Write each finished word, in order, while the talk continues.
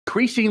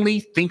increasingly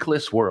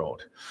thinkless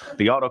world.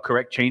 The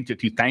autocorrect changed it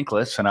to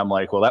thankless, and I'm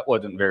like, well, that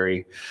wasn't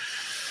very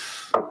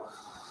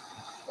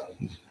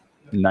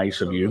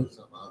nice of you.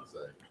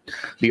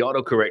 The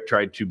autocorrect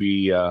tried to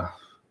be the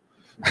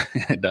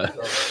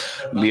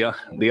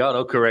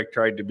autocorrect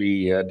tried to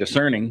be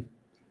discerning,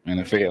 and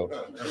it failed.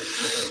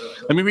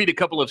 Let me read a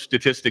couple of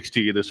statistics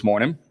to you this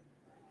morning.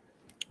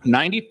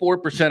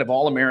 94% of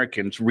all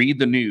Americans read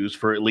the news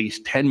for at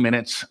least 10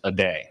 minutes a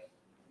day.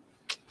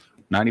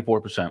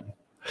 94%.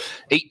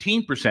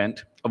 18%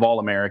 of all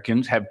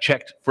Americans have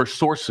checked for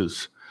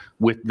sources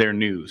with their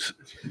news.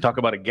 Talk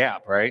about a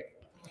gap, right?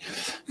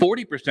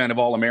 40% of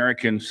all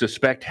Americans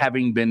suspect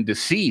having been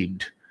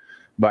deceived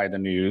by the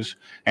news,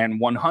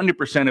 and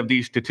 100% of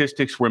these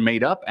statistics were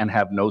made up and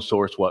have no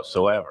source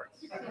whatsoever.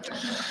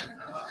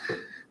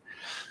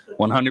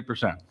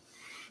 100%.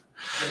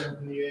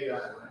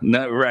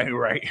 No,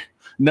 right.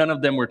 None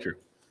of them were true.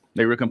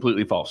 They were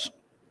completely false.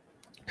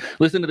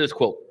 Listen to this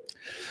quote.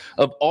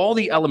 Of all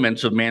the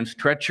elements of man's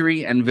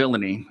treachery and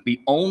villainy,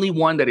 the only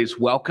one that is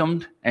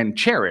welcomed and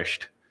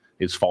cherished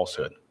is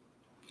falsehood.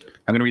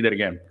 I'm going to read that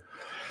again.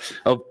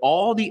 Of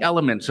all the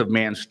elements of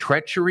man's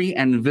treachery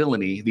and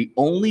villainy, the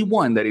only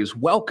one that is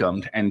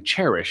welcomed and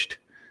cherished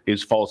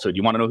is falsehood.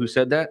 You want to know who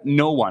said that?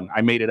 No one.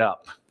 I made it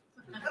up.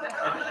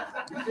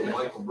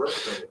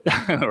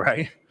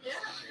 Right?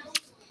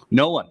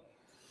 No one.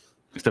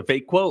 It's a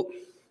fake quote.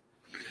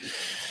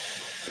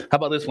 How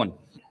about this one?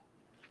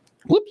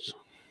 Whoops.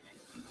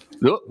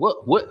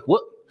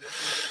 What?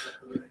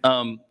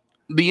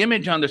 The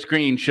image on the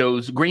screen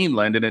shows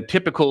Greenland in a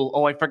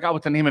typical, I forgot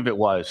what the name of it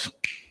was.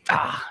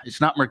 It's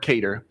not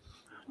Mercator.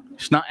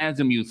 It's not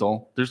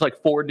azimuthal. There's like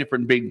 4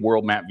 different big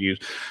world map views.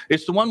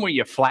 It's the one where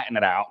you flatten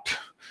it out,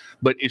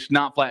 but it's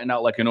not flattened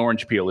out like an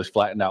orange peel. It's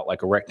flattened out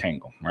like a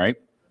rectangle, right?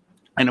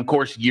 And of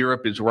course,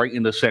 Europe is right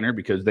in the center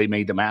because they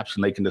made the maps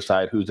and they can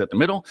decide who's at the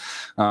middle.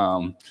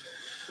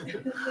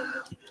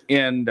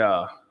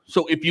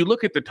 So if you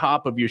look at the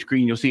top of your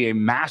screen, you'll see a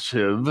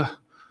massive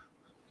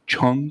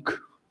chunk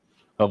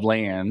of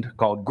land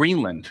called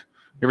Greenland.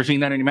 You ever seen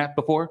that on your map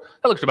before?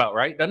 That looks about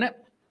right, doesn't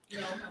it?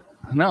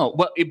 No,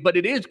 but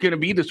it is going to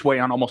be this way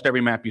on almost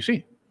every map you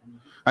see.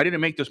 I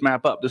didn't make this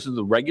map up. This is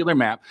a regular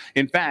map.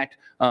 In fact,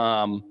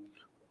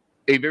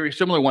 a very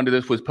similar one to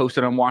this was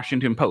posted on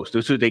Washington Post.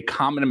 This is a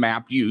common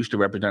map used to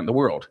represent the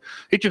world.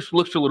 It just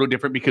looks a little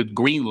different because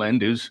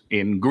Greenland is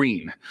in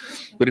green.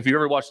 But if you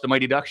ever watched the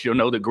Mighty Ducks, you'll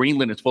know that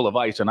Greenland is full of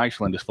ice and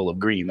Iceland is full of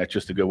green. That's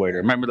just a good way to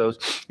remember those.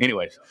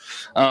 Anyways,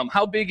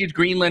 how big is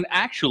Greenland?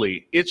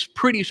 Actually, it's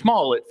pretty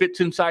small. It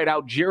fits inside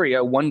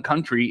Algeria, one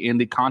country in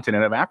the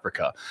continent of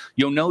Africa.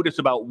 You'll notice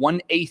about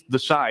 1/8 the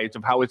size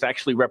of how it's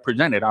actually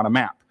represented on a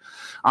map.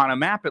 On a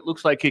map, it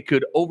looks like it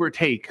could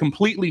overtake,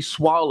 completely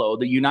swallow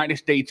the United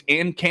States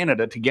and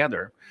Canada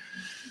together.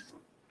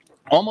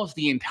 Almost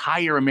the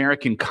entire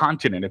American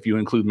continent, if you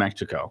include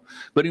Mexico.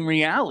 But in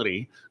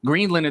reality,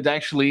 Greenland is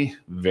actually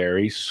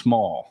very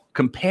small,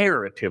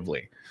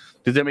 comparatively.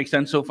 Does that make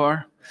sense so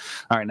far?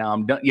 All right, now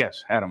I'm done.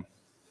 Yes, Adam.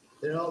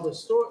 The old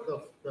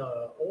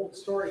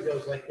story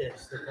goes like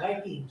this. The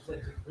Vikings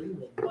went to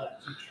Greenland,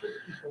 but to trick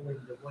people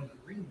into going to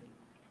Greenland,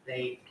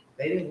 they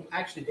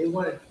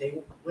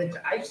went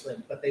to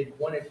Iceland, but they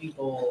wanted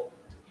people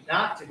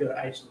not to go to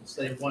Iceland,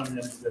 so they wanted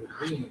them to go to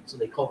Greenland, so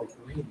they called it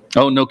Greenland.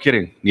 Oh, no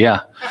kidding.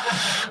 Yeah.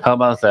 How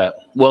about that?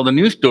 Well, the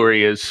news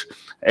story is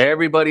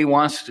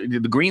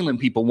the Greenland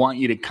people want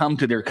you to come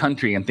to their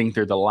country and think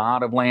there's a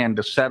lot of land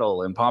to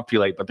settle and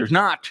populate, but there's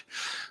not.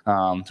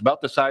 It's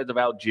about the size of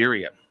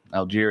Algeria.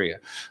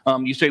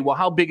 You say, well,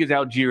 how big is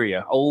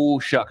Algeria? Oh,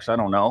 shucks, I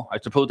don't know. I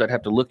suppose I'd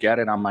have to look at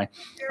it on my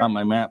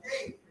map.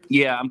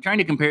 Yeah, I'm trying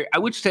to compare. I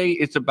would say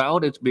it's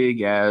about as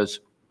big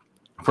as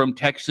from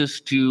Texas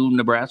to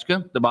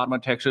Nebraska, the bottom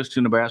of Texas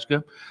to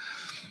Nebraska.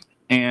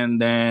 And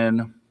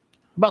then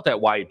about that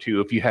wide, too,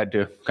 if you had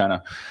to kind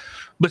of.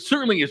 But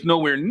certainly it's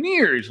nowhere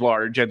near as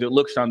large as it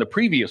looks on the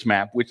previous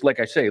map, which, like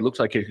I say, it looks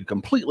like it could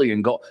completely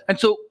engulf. And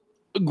so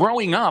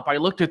growing up, I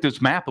looked at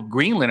this map of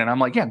Greenland, and I'm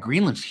like, yeah,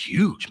 Greenland's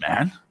huge,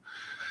 man.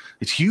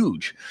 It's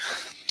huge.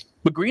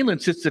 But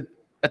Greenland sits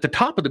at the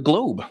top of the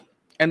globe.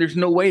 And there's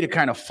no way to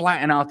kind of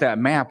flatten out that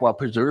map while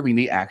preserving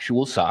the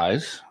actual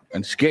size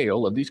and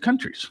scale of these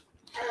countries.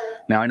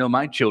 Now, I know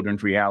my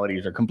children's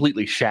realities are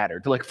completely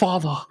shattered. They're like,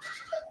 Father,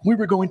 we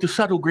were going to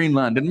settle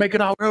Greenland and make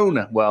it our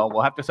own. Well,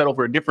 we'll have to settle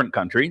for a different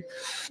country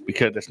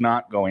because it's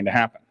not going to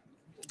happen.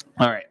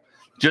 All right.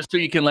 Just so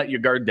you can let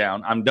your guard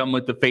down, I'm done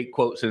with the fake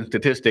quotes and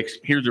statistics.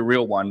 Here's a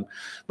real one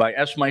by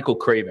S. Michael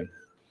Craven.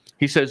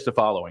 He says the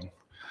following.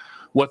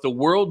 What the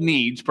world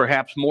needs,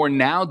 perhaps more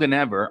now than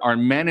ever, are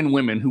men and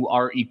women who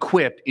are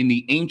equipped in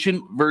the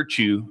ancient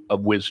virtue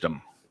of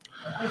wisdom.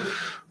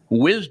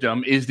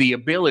 Wisdom is the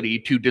ability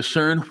to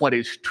discern what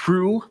is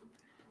true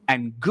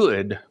and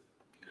good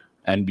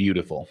and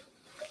beautiful.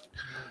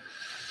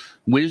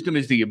 Wisdom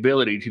is the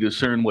ability to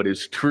discern what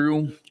is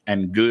true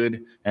and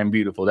good and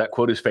beautiful. That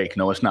quote is fake.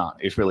 No, it's not.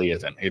 It really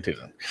isn't. It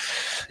isn't.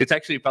 It's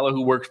actually a fellow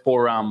who works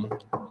for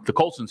the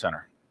Colson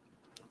Center.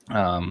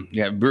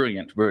 Yeah,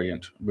 brilliant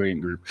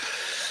group.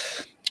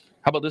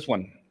 How about this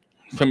one?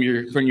 from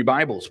your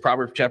Bibles,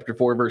 Proverbs chapter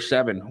 4, verse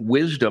 7.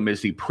 Wisdom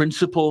is the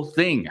principal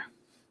thing.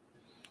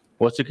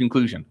 What's the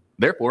conclusion?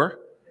 Therefore,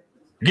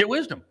 get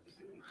wisdom.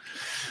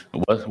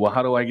 Well,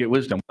 how do I get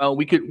wisdom? Well,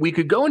 we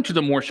could go into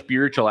the more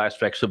spiritual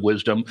aspects of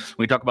wisdom.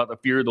 We talk about the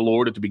fear of the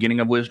Lord at the beginning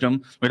of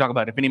wisdom. We talk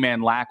about if any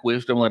man lack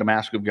wisdom, let him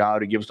ask of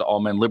God, who gives to all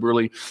men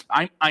liberally.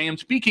 I am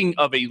speaking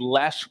of a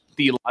less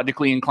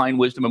theologically inclined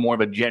wisdom and more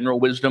of a general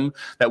wisdom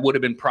that would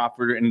have been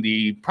proffered in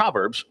the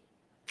Proverbs,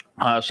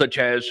 such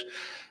as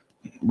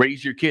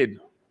raise your kid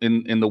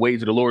in the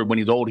ways of the Lord. When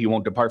he's old, he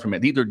won't depart from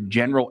it. These are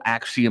general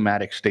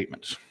axiomatic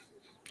statements.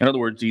 In other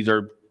words, these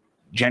are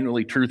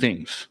generally true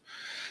things.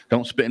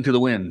 Don't spit into the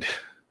wind.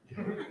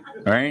 All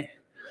right?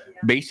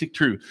 Basic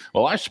truth.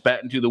 Well, I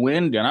spat into the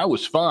wind and I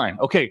was fine.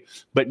 Okay,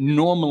 but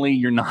normally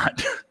you're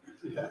not.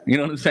 You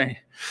know what I'm saying?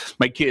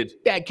 My kids,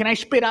 Dad, can I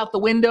spit out the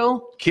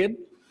window? Kid?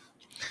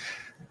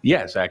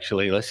 Yes,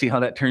 actually. Let's see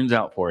how that turns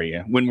out for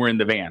you when we're in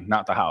the van,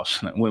 not the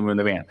house. When we're in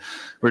the van.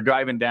 We're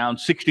driving down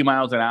 60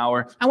 miles an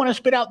hour. I want to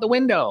spit out the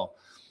window.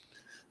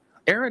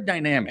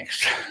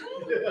 Aerodynamics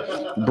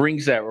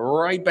brings that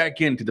right back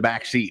into the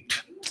back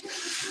seat.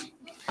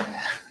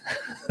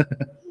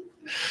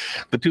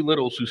 The two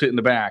littles who sit in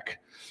the back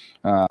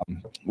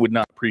would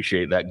not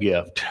appreciate that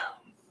gift.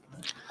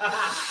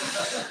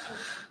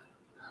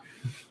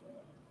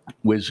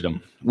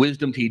 Wisdom.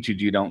 Wisdom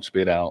teaches you don't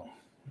spit out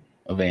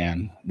a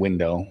van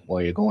window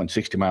while you're going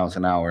 60 miles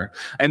an hour.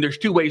 And there's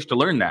two ways to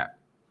learn that.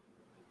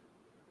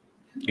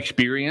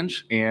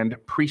 Experience and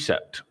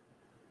precept.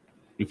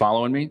 You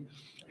following me?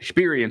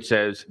 Experience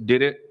says,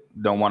 did it,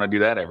 don't want to do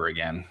that ever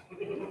again.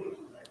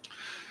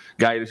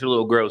 Guy, it's a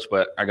little gross,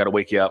 but I got to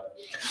wake you up.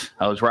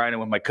 I was riding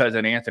with my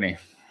cousin Anthony.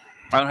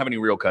 I don't have any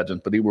real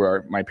cousins, but they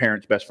were my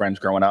parents' best friends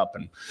growing up.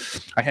 And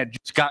I had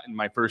just gotten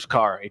my first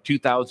car, a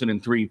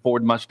 2003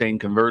 Ford Mustang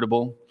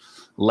convertible,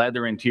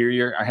 leather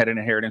interior. I had an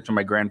inheritance from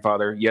my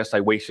grandfather. Yes,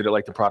 I wasted it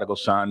like the prodigal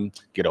son.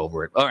 Get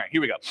over it. All right,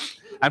 here we go.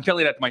 I'm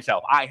telling that to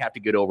myself. I have to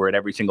get over it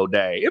every single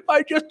day. If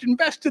I just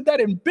invested that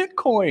in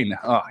Bitcoin.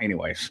 Oh,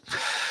 anyways,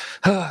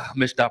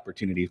 missed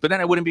opportunities. But then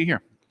I wouldn't be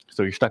here.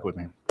 So you're stuck with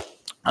me.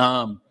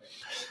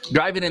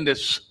 Driving in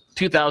this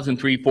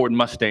 2003 Ford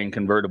Mustang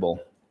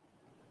convertible,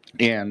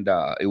 and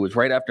it was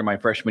right after my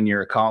freshman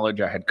year of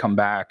college. I had come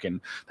back, and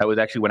that was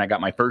actually when I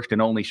got my first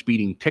and only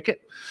speeding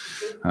ticket.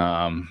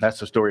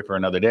 That's a story for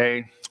another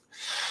day.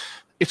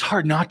 It's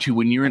hard not to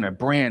when you're in a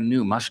brand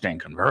new Mustang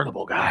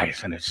convertible,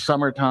 guys, and it's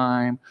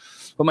summertime.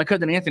 But my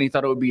cousin Anthony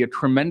thought it would be a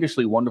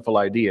tremendously wonderful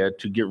idea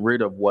to get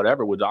rid of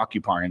whatever was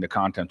occupying the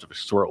contents of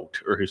his throat.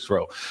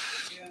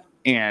 Yeah.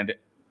 And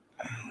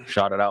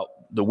shot it out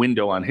the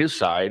window on his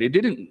side. It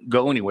didn't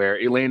go anywhere.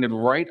 It landed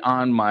right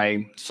on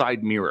my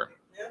side mirror.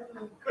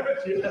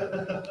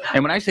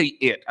 And when I say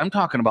it, I'm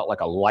talking about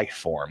like a life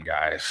form,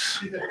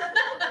 guys.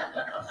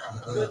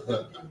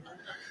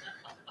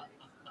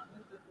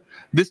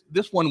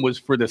 This one was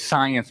for the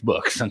science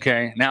books,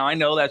 okay? Now, I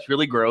know that's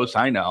really gross.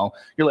 I know.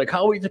 You're like,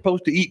 how are we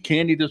supposed to eat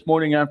candy this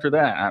morning after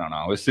that? I don't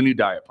know. It's the new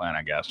diet plan,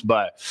 I guess.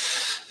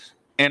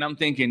 And I'm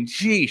thinking,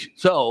 geez,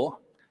 so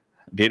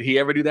did he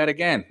ever do that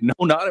again? No,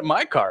 not in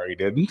my car, he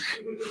didn't.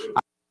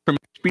 From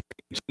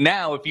experience.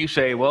 Now, if you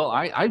say, well,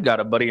 I've got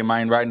a buddy of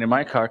mine riding in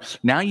my car,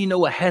 now you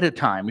know ahead of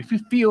time. If you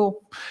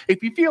feel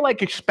like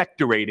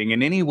expectorating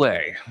in any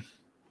way,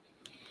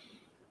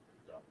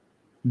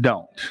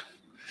 don't.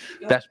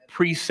 That's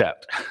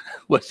precept.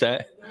 What's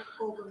that? Don't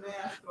pull the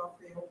mask off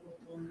the old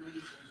Lone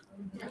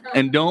Ranger.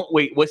 And don't,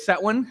 wait, what's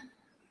that one?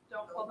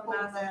 Don't pull the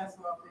mask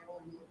off the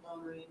old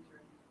Lone Ranger.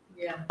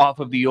 Yeah. Off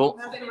of the old?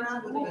 Mess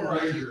around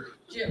with Jim.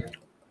 Jim.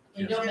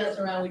 You don't mess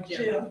around with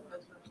Jim.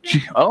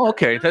 Oh,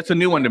 okay. That's a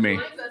new one to me.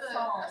 A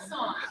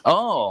song.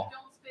 Oh.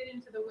 Don't spit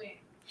into the wind.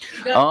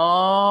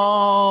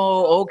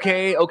 Oh,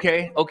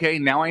 okay.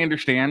 Now I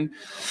understand.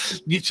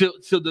 So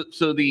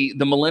the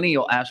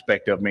millennial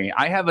aspect of me,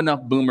 I have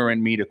enough boomer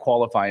in me to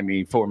qualify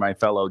me for my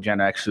fellow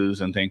Gen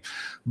X's and things,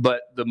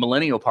 but the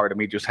millennial part of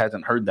me just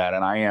hasn't heard that,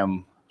 and I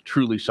am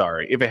truly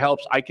sorry. If it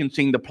helps, I can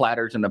sing the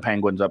Platters and the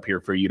Penguins up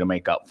here for you to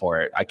make up for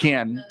it. I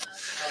can.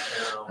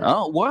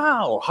 Oh,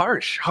 wow.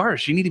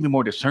 Harsh. You need to be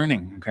more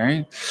discerning,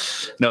 okay?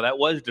 No, that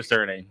was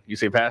discerning. You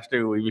say,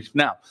 Pastor,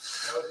 now.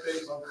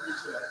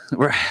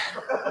 Right.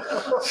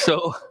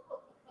 So,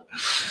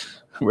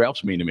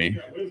 Ralph's mean to me.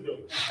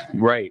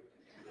 Right.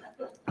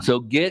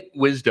 So get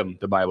wisdom,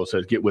 the Bible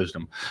says. Get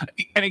wisdom.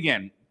 And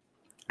again,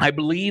 I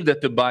believe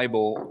that the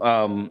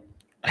Bible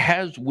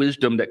has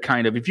wisdom that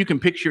kind of, if you can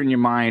picture in your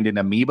mind an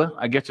amoeba,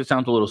 I guess it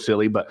sounds a little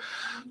silly, but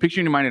picture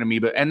in your mind an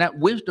amoeba, and that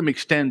wisdom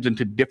extends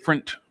into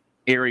different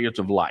areas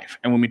of life.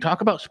 And when we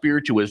talk about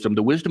spiritual wisdom,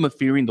 the wisdom of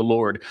fearing the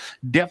Lord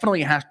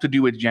definitely has to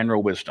do with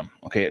general wisdom.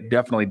 Okay, it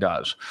definitely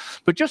does.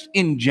 But just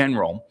in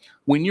general,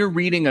 when you're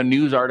reading a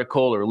news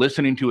article or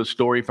listening to a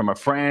story from a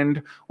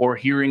friend or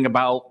hearing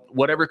about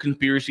whatever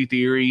conspiracy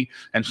theory,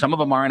 and some of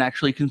them aren't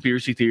actually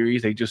conspiracy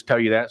theories, they just tell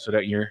you that so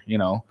that you're,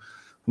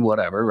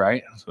 whatever,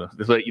 right? So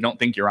that you don't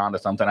think you're onto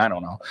something, I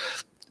don't know.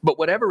 But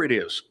whatever it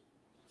is,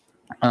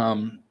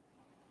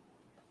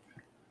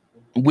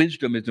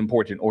 wisdom is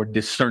important, or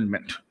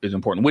discernment is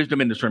important.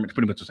 Wisdom and discernment is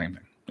pretty much the same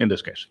thing in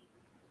this case.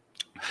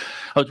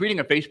 I was reading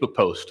a Facebook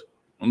post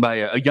by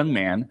a young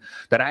man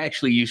that I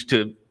actually used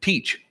to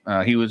teach.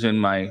 He was in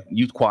my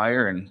youth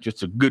choir and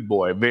just a good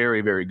boy,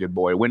 very, very good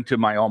boy. Went to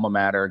my alma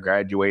mater,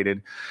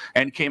 graduated,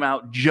 and came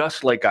out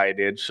just like I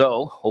did.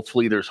 So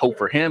hopefully there's hope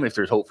for him if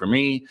there's hope for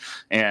me.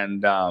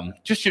 And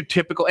just your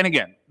typical, and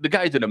again, the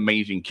guy's an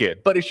amazing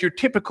kid, but it's your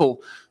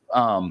typical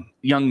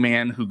young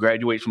man who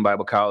graduates from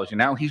Bible college, and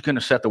now he's going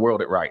to set the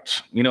world at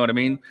rights. You know what I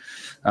mean?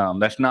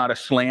 That's not a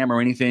slam or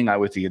anything. I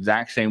was the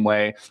exact same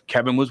way.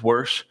 Kevin was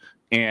worse.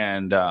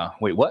 And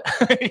wait, what?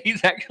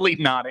 He's actually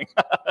nodding.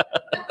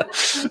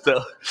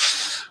 So,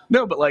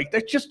 no, but like,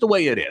 that's just the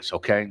way it is,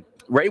 okay?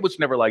 Ray was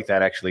never like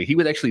that, actually. He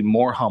was actually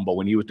more humble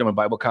when he was doing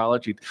Bible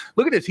college.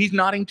 Look at this. He's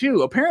nodding,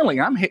 too. Apparently,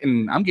 I'm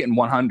getting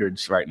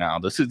 100s right now.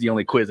 This is the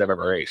only quiz I've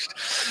ever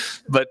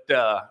aced. But,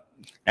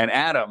 and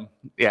Adam,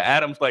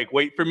 Adam's like,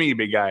 wait for me,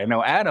 big guy.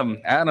 No,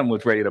 Adam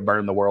was ready to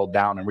burn the world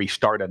down and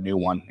restart a new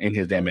one in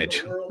his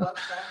image.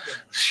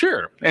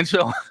 Sure. And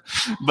so,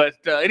 but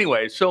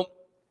anyway, so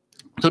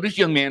this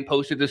young man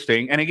posted this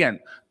thing, and again,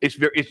 it's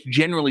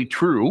generally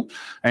true.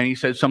 And he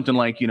said something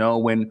like, you know,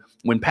 when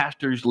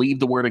pastors leave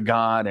the Word of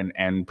God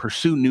and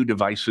pursue new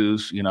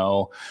devices, you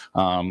know,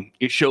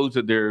 it shows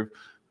that they're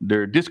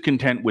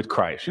discontent with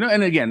Christ. You know,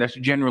 and again, that's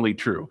generally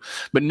true.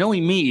 But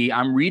knowing me,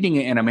 I'm reading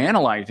it and I'm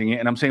analyzing it,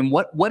 and I'm saying,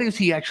 what is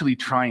he actually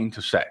trying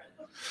to say?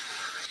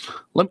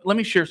 Let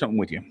me share something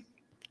with you,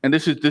 and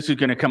this is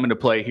going to come into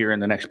play here in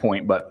the next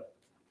point. But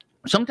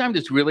sometimes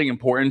it's really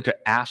important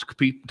to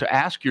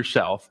ask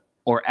yourself,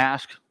 or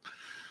ask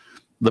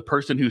the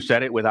person who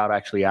said it without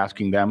actually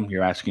asking them.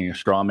 You're asking a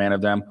straw man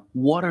of them.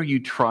 What are you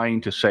trying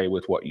to say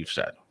with what you've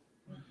said?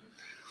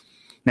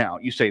 Now,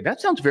 you say,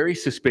 that sounds very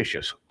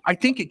suspicious. I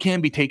think it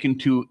can be taken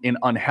to an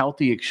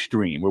unhealthy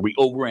extreme where we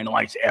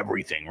overanalyze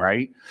everything,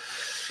 right?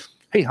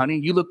 Hey, honey,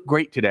 you look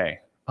great today.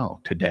 Oh,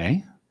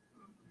 today?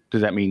 Does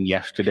that mean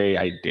yesterday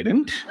I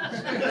didn't?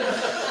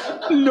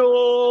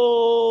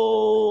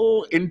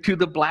 No, into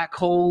the black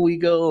hole we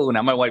go.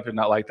 Now, my wife is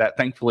not like that,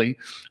 thankfully.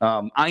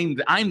 I'm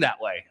that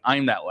way.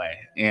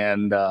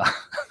 And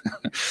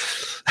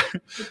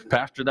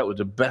Pastor, that was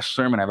the best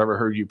sermon I've ever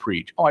heard you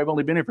preach. Oh, I've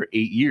only been here for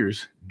 8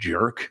 years,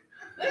 jerk.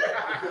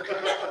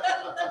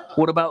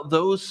 What about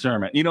those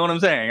sermons? You know what I'm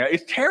saying?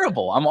 It's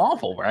terrible. I'm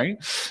awful, right?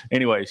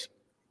 Anyways,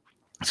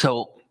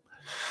 so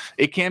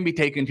it can be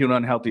taken to an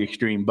unhealthy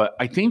extreme, but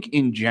I think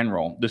in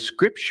general, the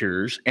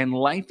scriptures and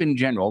life in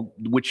general,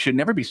 which should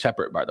never be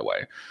separate, by the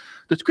way,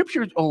 the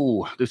scriptures,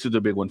 this is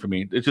a big one for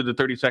me. This is a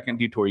 30-second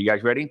detour. You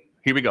guys ready?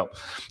 Here we go.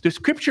 The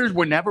scriptures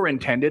were never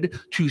intended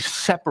to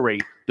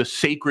separate the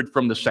sacred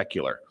from the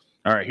secular.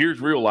 All right,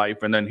 here's real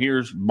life, and then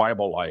here's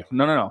Bible life.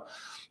 No.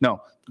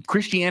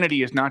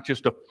 Christianity is not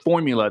just a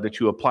formula that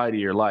you apply to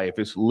your life.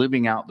 It's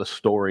living out the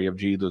story of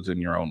Jesus in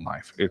your own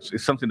life.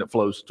 It's something that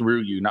flows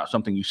through you, not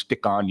something you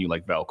stick on you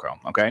like Velcro,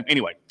 okay?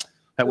 Anyway,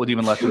 that was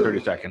even less than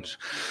 30 seconds.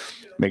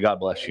 May God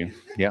bless you.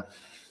 Yeah.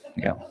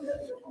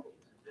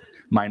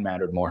 Mine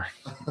mattered more.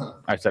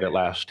 I said it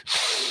last.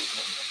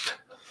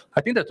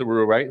 I think that's the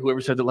rule, right?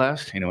 Whoever said it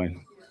last? Anyway.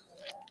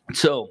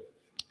 So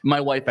my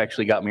wife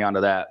actually got me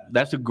onto that.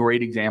 That's a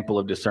great example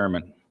of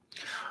discernment.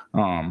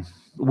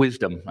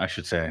 Wisdom, I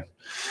should say,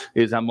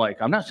 is I'm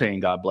not saying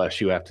God bless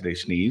you after they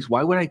sneeze.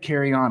 Why would I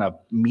carry on a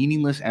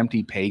meaningless,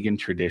 empty pagan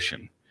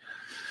tradition?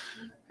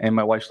 And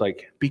my wife's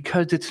like,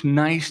 because it's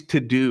nice to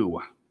do.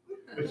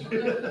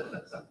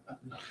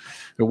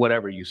 Or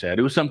whatever you said.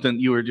 It was something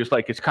you were just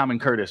like, it's common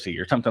courtesy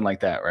or something like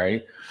that,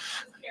 right?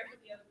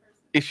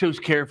 It shows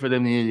care for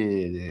them.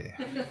 That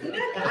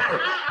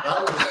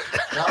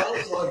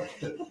was like,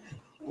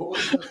 what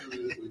was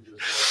that we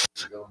just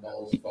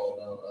balls fall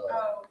down?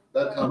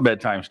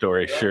 Bedtime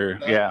story, sure.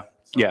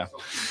 Yeah.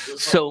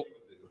 So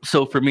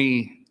for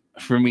me,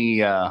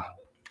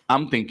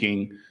 I'm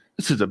thinking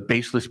this is a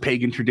baseless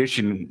pagan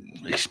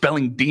tradition.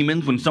 Expelling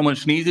demons when someone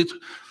sneezes,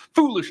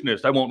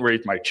 foolishness. I won't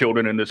raise my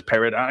children in this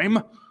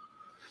paradigm.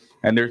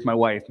 And there's my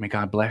wife. May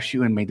God bless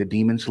you and may the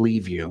demons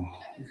leave you.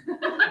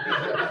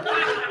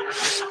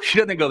 She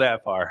doesn't go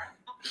that far.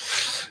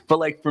 But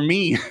like for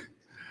me,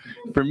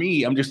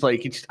 I'm just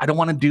like, I don't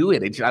want to do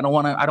it. I don't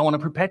want to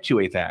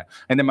perpetuate that.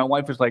 And then my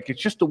wife is like,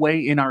 it's just a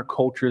way in our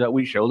culture that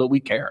we show that we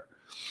care.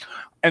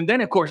 And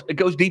then of course it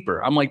goes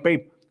deeper. I'm like,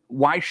 babe,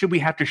 why should we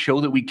have to show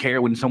that we care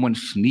when someone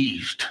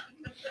sneezed?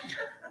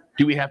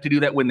 Do we have to do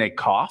that when they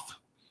cough?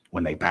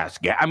 When they pass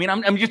gas? I mean,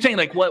 I'm just saying,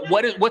 like,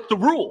 what's the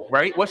rule,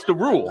 right? What's the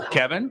rule,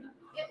 Kevin?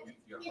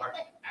 Your heart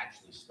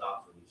actually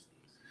stops when you sneeze.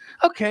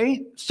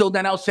 Okay, so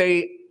then I'll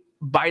say,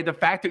 by the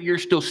fact that you're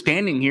still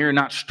standing here and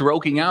not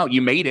stroking out,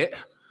 you made it.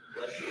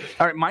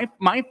 All right,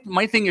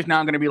 my thing is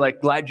now going to be like,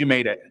 glad you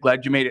made it.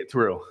 Glad you made it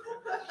through.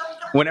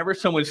 Whenever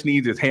someone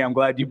sneezes, hey, I'm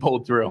glad you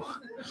pulled through.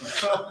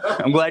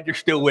 I'm glad you're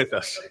still with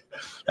us.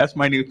 That's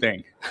my new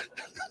thing.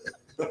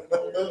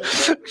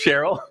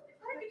 Cheryl?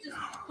 Just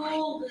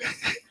pull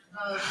this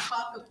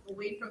topic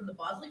away from the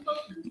Bosley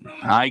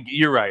Fulton.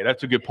 You're right.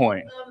 That's a good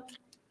point.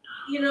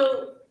 You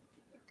know,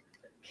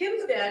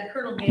 Kim's dad,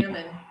 Colonel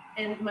Hammond,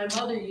 and my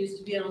mother used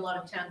to be on a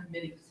lot of town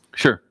committees.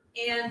 Sure.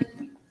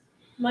 And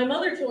my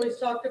mother's always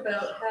talked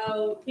about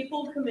how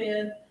people come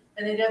in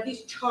and they'd have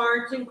these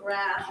charts and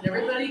graphs, and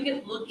everybody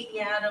gets looking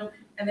at them,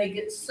 and they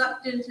get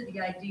sucked into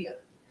the idea.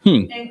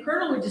 And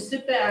Colonel would just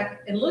sit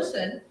back and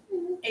listen,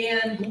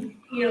 and,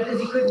 you know, because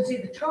he couldn't see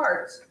the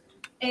charts,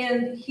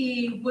 and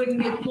he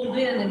wouldn't get pulled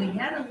in, and he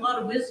had a lot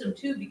of wisdom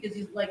too, because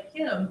he's like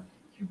him,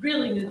 he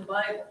really knew the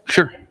Bible.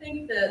 Sure. I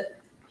think that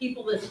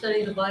people that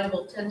study the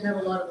Bible tend to have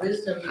a lot of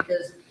wisdom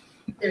because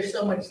there's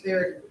so much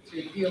there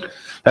to deal with.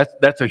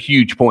 That's a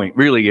huge point.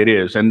 Really, it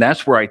is. And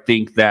that's where I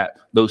think that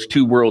those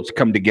two worlds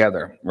come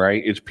together,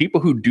 right? It's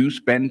people who do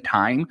spend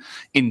time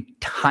in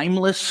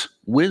timeless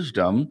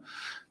wisdom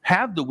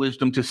have the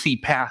wisdom to see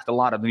past a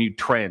lot of the new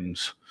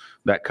trends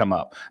that come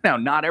up. Now,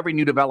 not every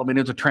new development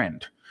is a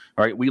trend,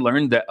 right? We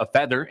learned that a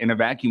feather in a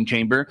vacuum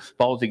chamber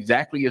falls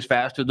exactly as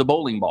fast as a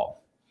bowling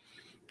ball.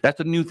 That's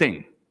a new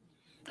thing.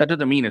 That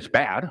doesn't mean it's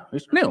bad.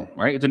 It's new,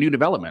 right? It's a new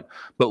development.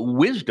 But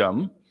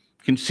wisdom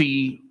can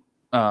see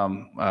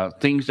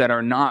things that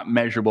are not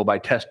measurable by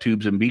test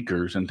tubes and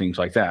beakers and things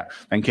like that,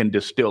 and can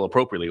distill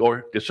appropriately,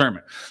 or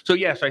discernment. So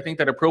yes, I think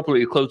that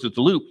appropriately closes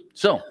the loop.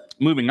 So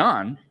moving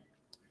on,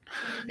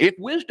 if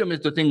wisdom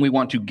is the thing we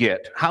want to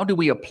get, how do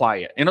we apply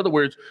it? In other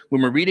words,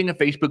 when we're reading a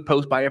Facebook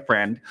post by a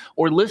friend,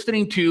 or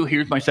listening to,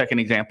 here's my second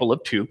example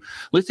of two,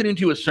 listening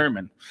to a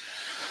sermon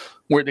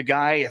where the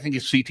guy, I think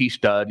it's C.T.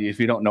 Studd, if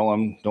you don't know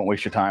him, don't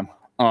waste your time.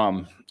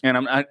 And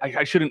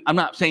I'm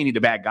not saying he's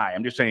a bad guy.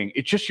 I'm just saying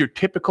it's just your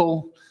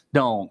typical,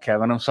 don't,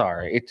 Kevin, I'm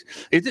sorry.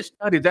 Is it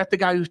Studd? Is that the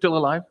guy who's still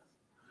alive?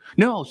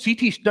 No,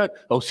 C.T. Studd.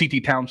 Oh,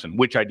 C.T. Townsend,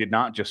 which I did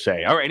not just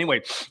say. All right,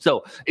 anyway,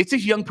 so it's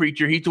this young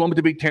preacher. He's the one with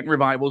the big tent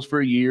revivals for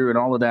a year and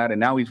all of that. And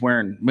now he's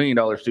wearing $1 million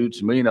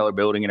suits, $1 million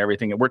building and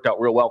everything. It worked out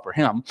real well for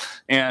him.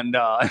 And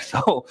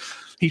so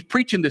he's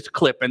preaching this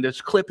clip, and this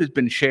clip has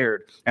been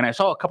shared. And I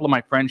saw a couple of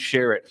my friends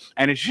share it.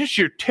 And it's just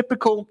your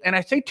typical, and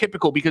I say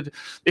typical because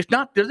it's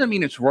not, doesn't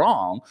mean it's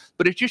wrong,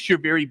 but it's just your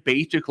very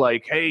basic,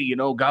 like, hey, you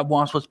know, God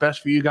wants what's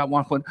best for you. God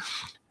wants what.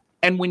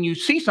 And when you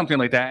see something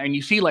like that, and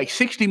you see like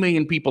 60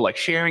 million people like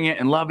sharing it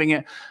and loving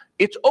it,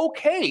 it's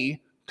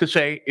okay to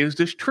say, is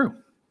this true?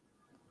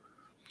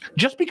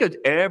 Just because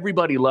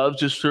everybody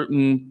loves a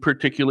certain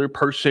particular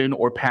person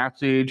or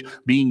passage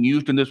being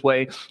used in this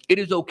way, it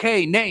is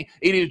okay. Nay,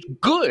 it is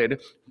good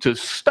to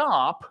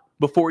stop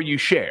before you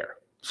share,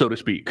 so to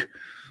speak.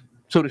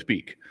 So to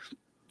speak.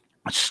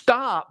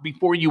 Stop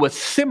before you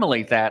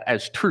assimilate that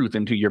as truth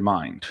into your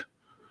mind.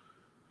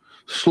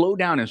 Slow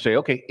down and say,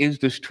 okay, is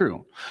this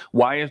true?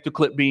 Why is the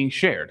clip being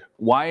shared?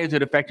 Why is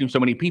it affecting so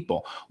many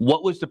people?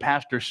 What was the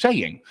pastor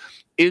saying?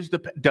 Does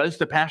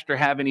the pastor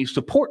have any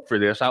support for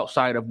this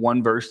outside of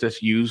one verse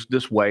that's used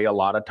this way a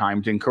lot of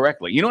times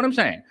incorrectly? You know what I'm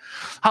saying?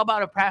 How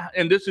about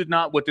and this is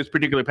not what this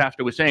particular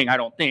pastor was saying, I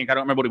don't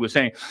remember what he was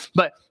saying,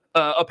 but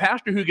a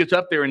pastor who gets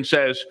up there and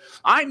says,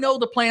 I know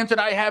the plans that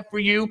I have for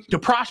you to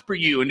prosper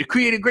you and to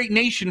create a great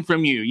nation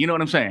from you. You know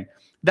what I'm saying?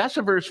 That's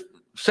a verse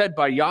said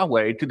by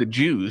Yahweh to the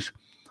Jews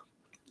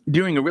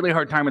during a really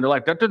hard time in their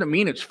life. That doesn't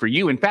mean it's for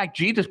you. In fact,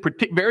 Jesus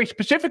very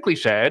specifically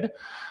said,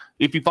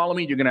 if you follow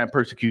me, you're going to have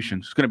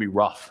persecutions. It's going to be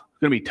rough. It's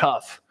going to be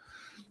tough.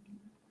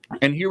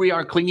 And here we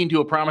are clinging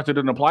to a promise that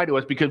doesn't apply to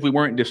us because we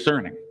weren't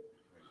discerning.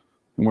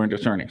 We weren't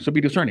discerning. So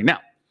be discerning. Now,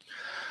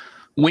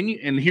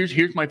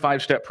 here's my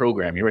 5-step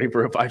program. You ready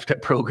for a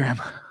 5-step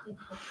program?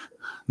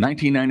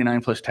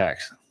 $19.99 plus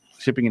tax.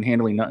 Shipping and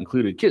handling not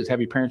included. Kids, have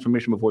your parents'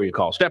 permission before you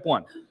call. Step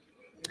 1,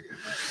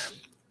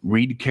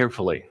 read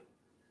carefully.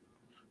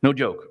 No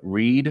joke.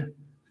 Read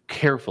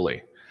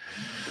carefully.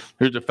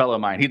 There's a fellow of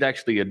mine. He's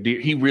actually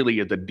he really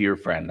is a dear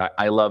friend.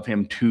 I love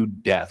him to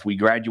death. We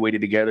graduated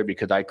together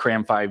because I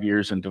crammed 4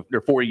 years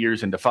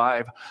into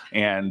 5,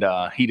 and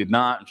he did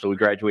not. So we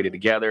graduated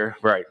together.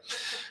 Right.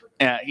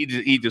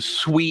 He's a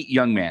sweet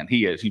young man.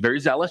 He is. He's very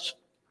zealous.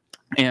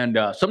 And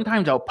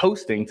sometimes I'll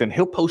post things, and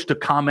he'll post a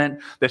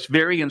comment that's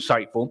very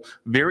insightful,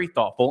 very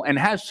thoughtful, and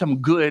has some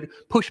good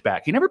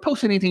pushback. He never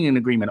posts anything in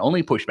agreement,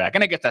 only pushback.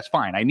 And I guess that's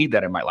fine. I need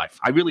that in my life.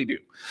 I really do.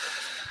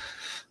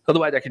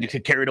 Otherwise, I can just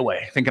get carried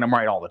away thinking I'm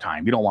right all the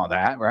time. You don't want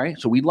that, right?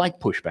 So we like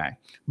pushback.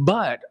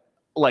 But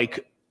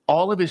like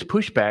all of his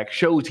pushback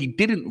shows he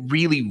didn't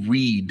really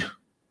read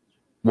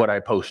what I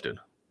posted.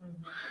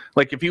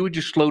 Like if he would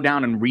just slow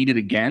down and read it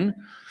again,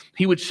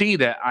 he would see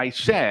that I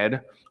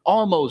said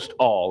almost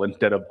all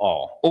instead of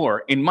all,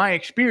 or in my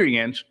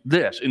experience,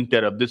 this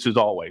instead of this is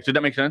always. Does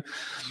that make sense?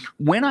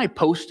 When I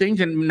post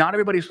things, and not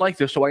everybody's like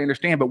this, so I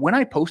understand, but when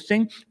I post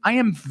things, I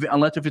am,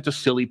 unless if it's a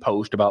silly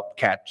post about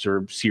cats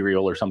or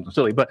cereal or something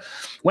silly, but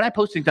when I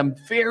post things, I'm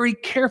very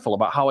careful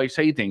about how I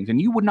say things,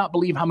 and you would not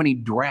believe how many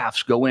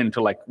drafts go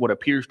into like what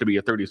appears to be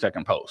a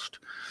 30-second post,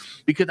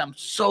 because I'm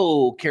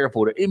so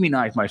careful to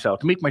immunize myself,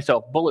 to make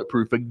myself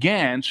bulletproof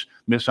against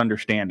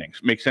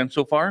misunderstandings. Make sense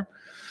so far?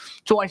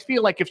 So I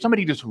feel like if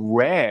somebody just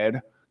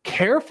read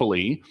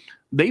carefully,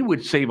 they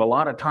would save a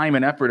lot of time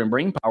and effort and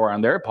brain power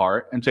on their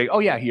part and say, oh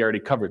yeah, he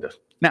already covered this.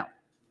 Now,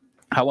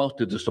 How else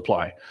does this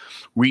apply?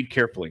 Read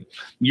carefully.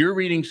 You're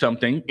reading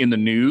something in the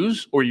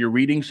news, or you're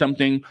reading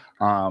something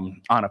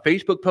on a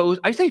Facebook post.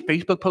 I say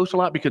Facebook post a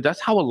lot because that's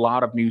how a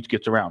lot of news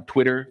gets around.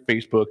 Twitter,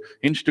 Facebook,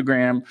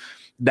 Instagram.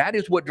 That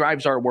is what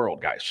drives our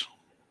world, guys.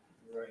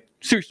 Right.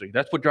 Seriously,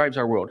 that's what drives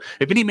our world.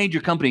 If any major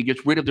company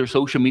gets rid of their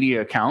social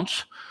media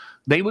accounts,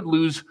 they would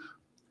lose,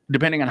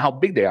 depending on how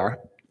big they are,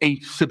 a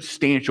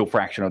substantial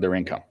fraction of their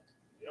income.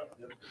 Yep.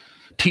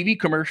 TV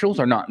commercials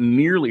are not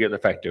nearly as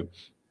effective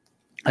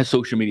as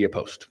social media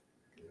posts.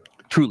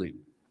 Truly.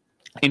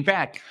 In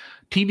fact,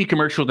 TV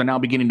commercials are now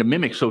beginning to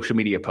mimic social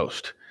media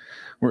posts.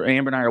 Where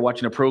Amber and I are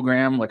watching a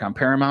program like on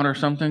Paramount or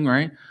something,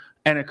 right?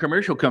 And a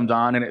commercial comes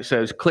on and it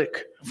says,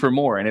 click for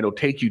more, and it'll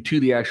take you to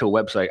the actual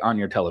website on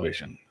your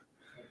television.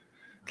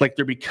 Like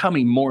they're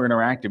becoming more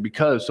interactive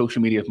because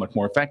social media is much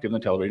more effective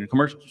than television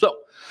commercials. So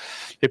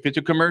if it's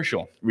a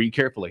commercial, read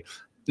carefully.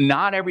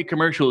 Not every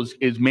commercial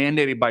is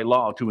mandated by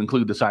law to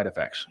include the side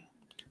effects.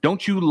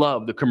 Don't you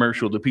love the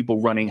commercial, the people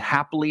running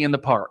happily in the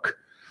park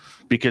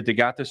because they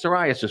got the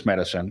psoriasis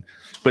medicine,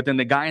 but then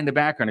the guy in the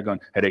background are going,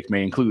 headache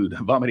may include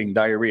vomiting,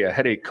 diarrhea,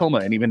 headache, coma,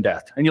 and even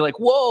death. And you're like,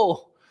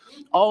 whoa,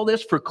 all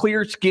this for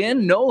clear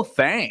skin? No,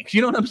 thanks.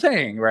 You know what I'm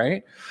saying,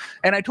 right?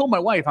 And I told my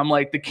wife, I'm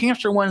like, the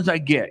cancer ones I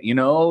get, you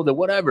know, the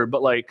whatever,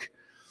 but like,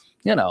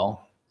 you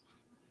know,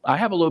 I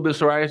have a little bit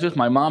of psoriasis.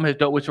 My mom has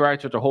dealt with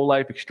psoriasis her whole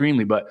life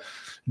extremely, but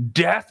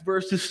death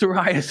versus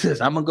psoriasis,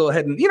 I'm going to go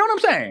ahead and, you know what I'm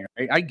saying?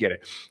 Right? I get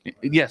it.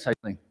 Yes, I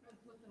think.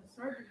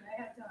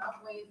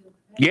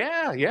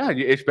 Yeah,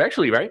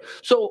 especially, right?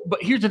 So,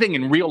 but here's the thing.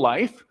 In real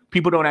life,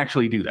 people don't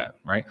actually do that,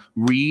 right?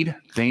 Read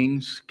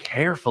things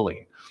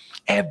carefully.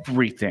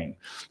 Everything.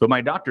 But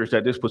my doctor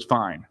said this was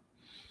fine.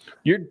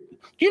 There's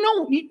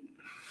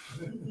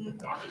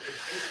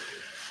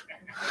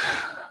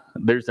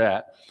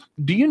that.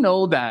 Do you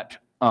know that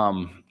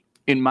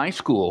in my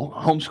school,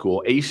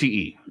 homeschool,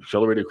 ACE,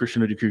 Accelerated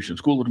Christian Education,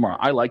 School of Tomorrow,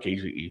 I like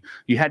ACE.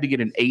 You had to get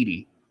an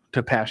 80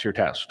 to pass your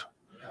test.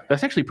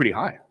 That's actually pretty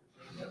high.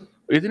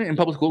 Isn't it in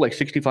public school like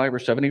 65 or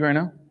 70 right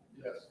now?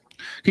 Yes.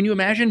 Can you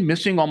imagine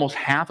missing almost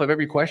half of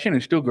every question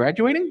and still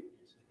graduating?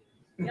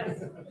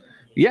 Yes.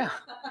 Yeah.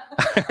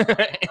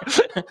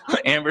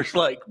 Amber's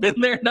like, been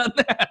there, done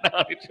that.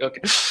 No, it's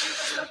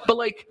okay. But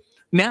like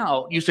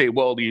now you say,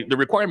 well, the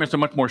requirements are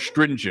much more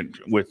stringent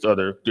with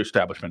other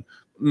establishments.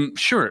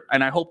 Sure,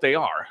 and I hope they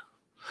are.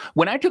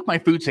 When I took my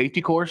food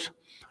safety course,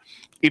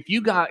 if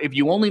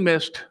you only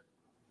missed,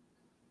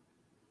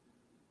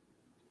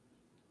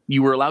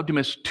 you were allowed to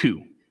miss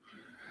 2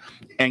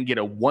 and get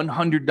a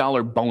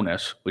 $100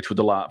 bonus, which was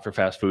a lot for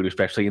fast food,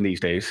 especially in these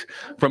days,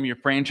 from your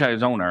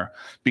franchise owner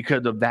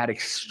because of that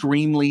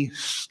extremely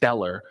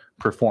stellar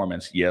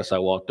performance. Yes, I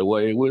walked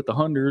away with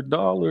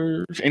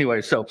 $100.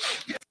 Anyway, so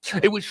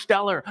it was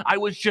stellar. I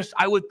was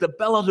the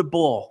belle of the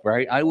ball,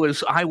 right? I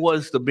was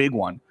the big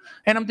one.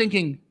 And I'm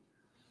thinking,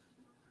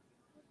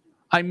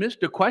 I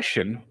missed a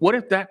question. What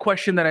if that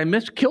question that I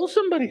missed kills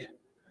somebody?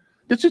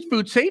 This is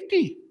food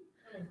safety.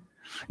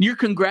 You're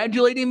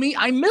congratulating me?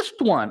 I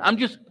missed one.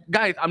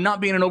 Guys, I'm not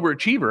being an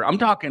overachiever. I'm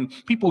talking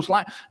people's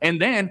life.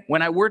 And then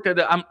when I worked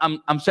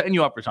I'm setting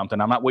you up for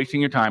something. I'm not wasting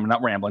your time. I'm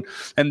not rambling.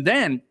 And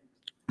then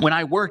when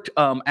I worked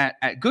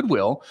at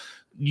Goodwill,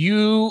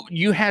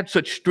 you had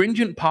such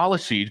stringent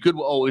policies.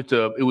 Goodwill,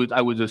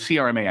 I was a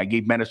CRMA. I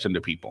gave medicine to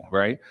people,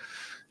 right?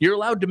 You're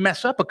allowed to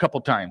mess up a couple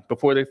times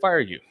before they fire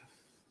you.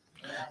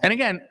 And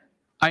again,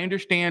 I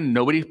understand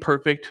nobody's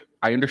perfect.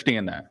 I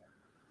understand that.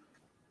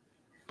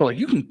 But like,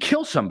 you can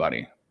kill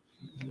somebody.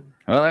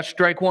 Well, that's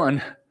strike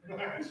one.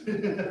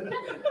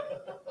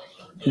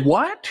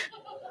 What?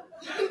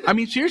 I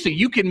mean, seriously,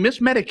 you can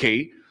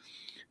mismedicate.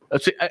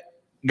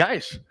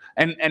 Guys,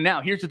 and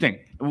now here's the thing.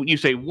 You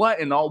say, what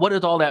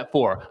is all that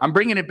for? I'm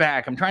bringing it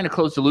back. I'm trying to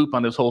close the loop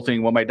on this whole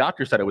thing. Well, my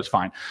doctor said it was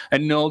fine.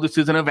 And no, this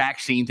isn't a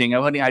vaccine thing.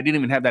 I didn't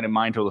even have that in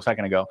mind until a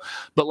second ago.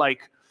 But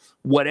like,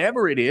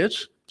 whatever it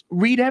is,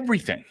 read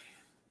everything.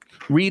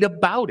 Read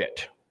about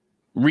it.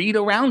 Read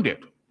around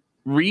it.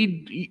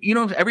 Read,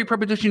 every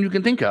preposition you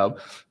can think of,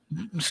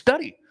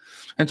 study.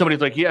 And somebody's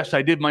like, yes,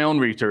 I did my own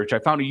research. I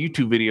found a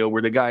YouTube video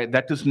where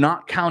that does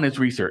not count as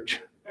research.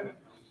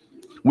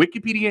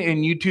 Wikipedia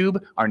and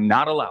YouTube are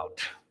not allowed.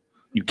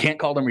 You can't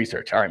call them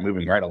research. All right,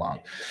 moving right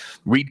along.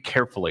 Read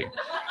carefully.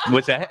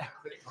 What's that?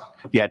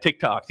 Yeah,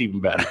 TikTok's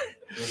even better.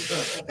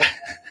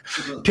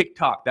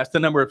 TikTok, that's the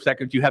number of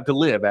seconds you have to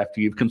live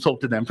after you've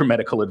consulted them for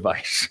medical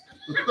advice.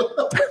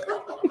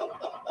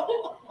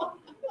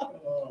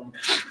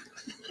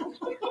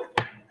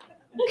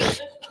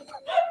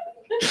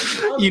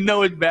 You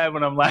know it's bad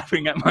when I'm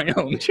laughing at my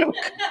own joke.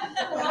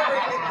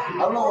 I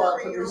don't know why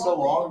it took me so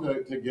long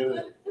to get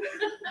it.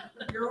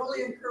 You're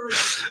only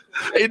encouraged.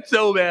 It's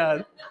so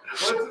bad.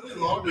 Well, it took me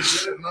long to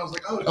get it, and I was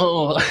like,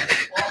 oh.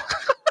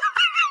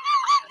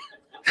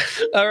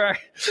 All right,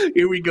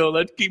 here we go.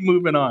 Let's keep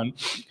moving on.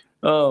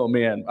 Oh,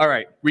 man. All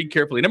right, read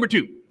carefully. Number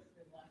 2,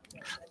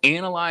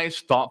 Analyze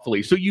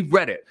thoughtfully. So you've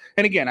read it.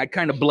 And again, I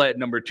kind of bled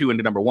number 2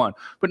 into number 1.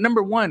 But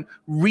number 1,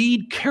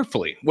 read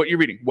carefully what you're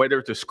reading, whether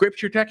it's a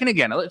scripture text. And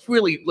again, let's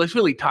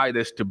really tie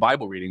this to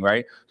Bible reading,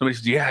 right? Somebody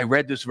says, yeah, I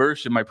read this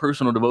verse in my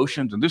personal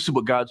devotions, and this is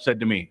what God said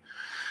to me.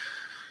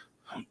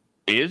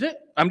 Is it?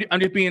 I'm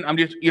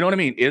just, you know what I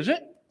mean? Is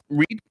it?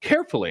 Read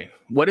carefully.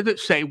 What does it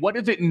say? What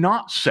does it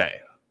not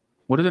say?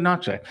 What does it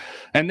not say?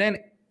 And then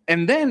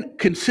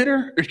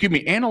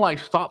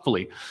analyze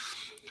thoughtfully.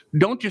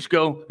 Don't just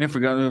go, and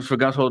for God so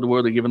loved the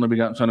world, he given the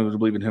begotten Son who was to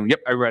believe in him. Yep,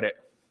 I read it.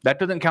 That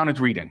doesn't count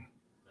as reading.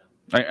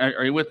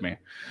 Are you with me?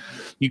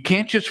 You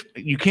can't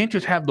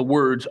just have the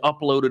words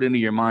uploaded into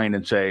your mind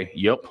and say,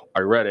 yep, I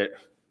read it.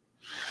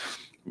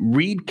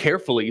 Read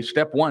carefully.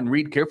 Step 1,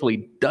 read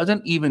carefully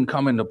doesn't even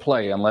come into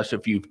play unless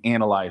if you've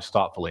analyzed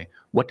thoughtfully.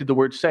 What did the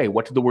words say?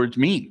 What did the words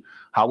mean?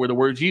 How were the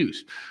words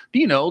used? Do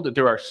you know that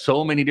there are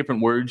so many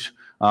different words?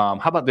 How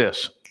about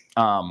this?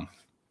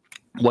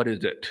 What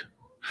is it?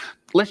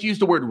 Let's use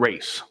the word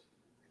race.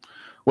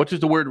 What does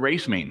the word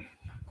race mean?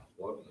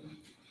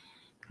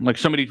 Like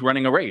somebody's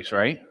running a race,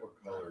 right?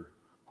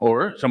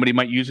 Or somebody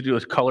might use it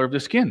as color of the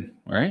skin,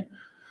 right?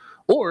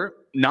 Or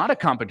not a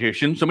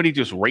competition, somebody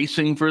just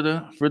racing for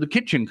the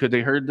kitchen because they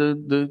heard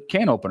the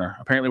can opener.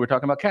 Apparently we're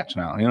talking about cats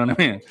now, you know what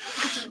I mean?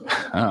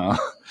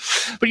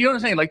 But you know what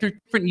I'm saying? Like there's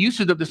different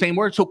uses of the same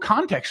word, so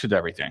context is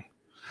everything.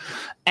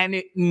 And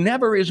it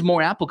never is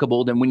more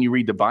applicable than when you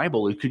read the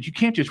Bible, because you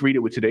can't just read it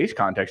with today's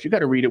context. You got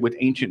to read it with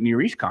ancient Near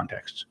East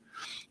contexts.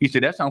 You say,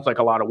 that sounds like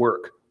a lot of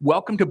work.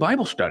 Welcome to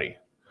Bible study.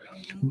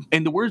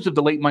 In the words of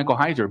the late Michael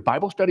Heiser,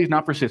 Bible study is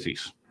not for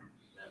sissies.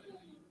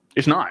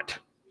 It's not.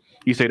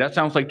 You say, that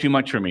sounds like too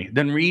much for me.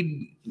 Then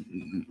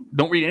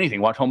don't read anything.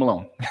 Watch Home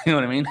Alone. You know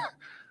what I mean?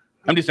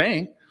 I'm just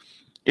saying.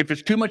 If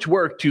it's too much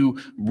work to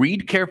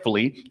read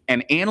carefully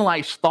and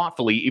analyze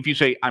thoughtfully, if you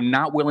say, I'm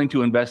not willing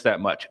to invest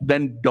that much,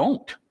 then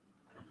don't.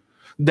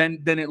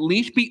 Then at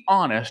least be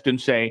honest and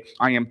say,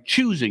 I am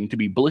choosing to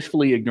be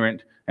blissfully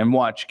ignorant and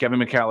watch Kevin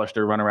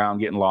McAllister run around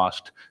getting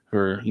lost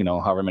for,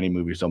 however many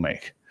movies they'll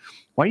make.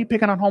 Why are you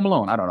picking on Home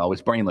Alone? I don't know.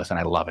 It's brainless and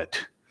I love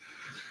it.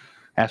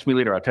 Ask me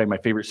later. I'll tell you my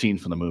favorite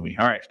scenes from the movie.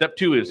 All right. Step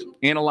 2 is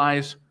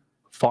analyze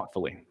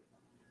thoughtfully.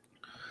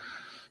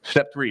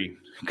 Step 3,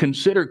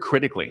 consider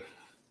critically.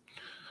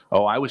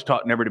 Oh, I was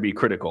taught never to be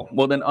critical.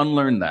 Well, then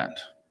unlearn that.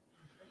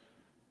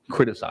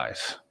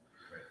 Criticize.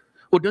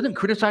 Well, doesn't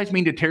criticize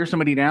mean to tear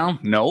somebody down?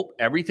 No,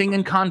 everything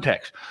in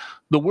context.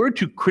 The word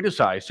to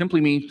criticize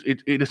simply means,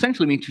 it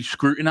essentially means to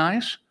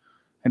scrutinize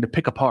and to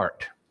pick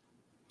apart.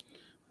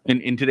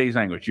 In today's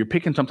language, you're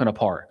picking something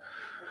apart.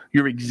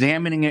 You're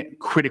examining it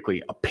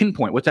critically. A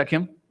pinpoint. What's that,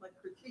 Kim? Like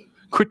critique.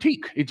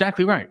 Critique.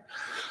 Exactly right.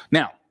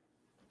 Now,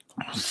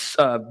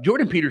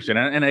 Jordan Peterson,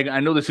 and I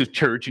know this is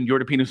church, and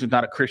Jordan Peterson's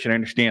not a Christian, I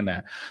understand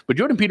that. But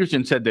Jordan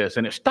Peterson said this,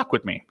 and it stuck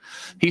with me.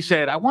 He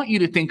said, I want you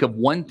to think of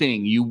one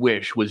thing you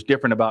wish was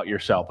different about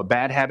yourself, a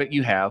bad habit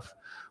you have,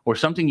 or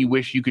something you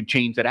wish you could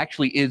change that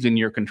actually is in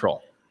your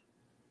control.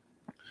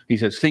 He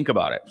says, think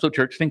about it. So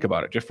church, think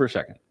about it just for a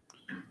second.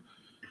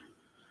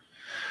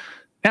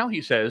 Now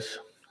he says,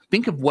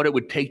 think of what it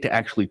would take to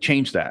actually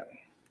change that.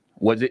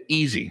 Was it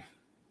easy?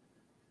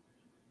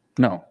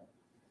 No.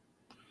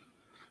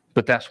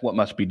 But that's what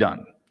must be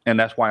done. And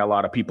that's why a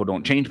lot of people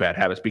don't change bad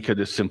habits, because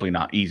it's simply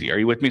not easy. Are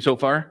you with me so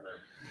far?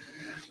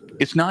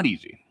 It's not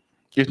easy.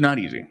 It's not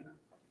easy.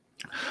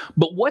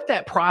 But what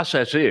that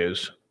process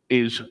is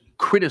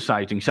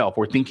criticizing self,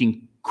 or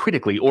thinking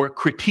critically, or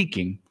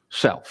critiquing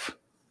self.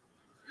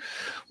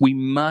 We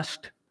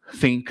must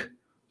think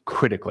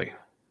critically.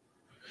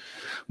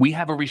 We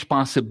have a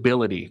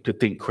responsibility to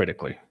think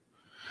critically.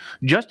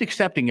 Just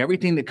accepting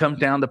everything that comes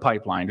down the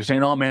pipeline, just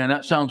saying, oh man,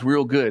 that sounds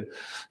real good.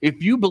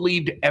 If you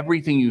believed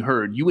everything you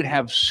heard, you would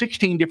have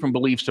 16 different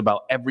beliefs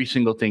about every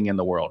single thing in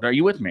the world. Are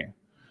you with me?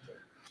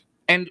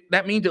 And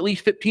that means at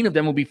least 15 of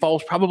them will be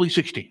false, probably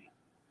 16.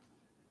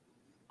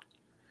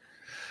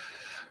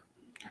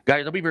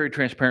 Guys, I'll be very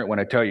transparent when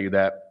I tell you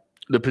that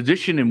the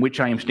position in which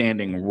I am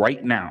standing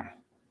right now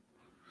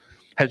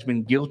has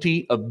been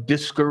guilty of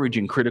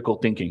discouraging critical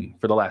thinking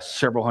for the last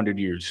several hundred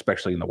years,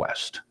 especially in the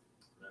West.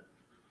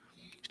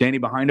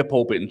 Standing behind a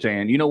pulpit and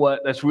saying, you know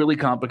what, that's really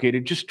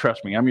complicated. Just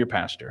trust me, I'm your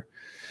pastor.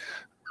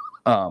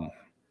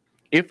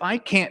 If I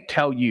can't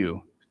tell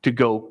you to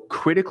go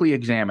critically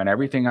examine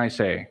everything I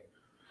say,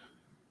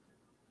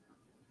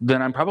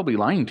 then I'm probably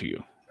lying to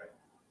you.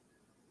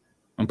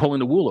 I'm pulling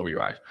the wool over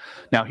your eyes.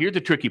 Now, here's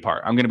the tricky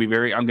part. I'm going to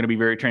be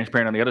very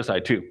transparent on the other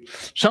side too.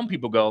 Some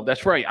people go,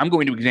 that's right, I'm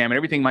going to examine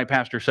everything my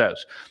pastor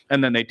says.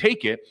 And then they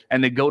take it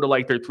and they go to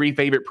like their 3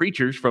 favorite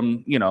preachers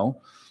from,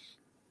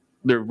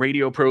 their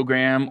radio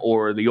program,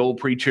 or the old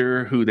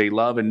preacher who they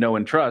love and know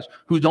and trust,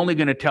 who's only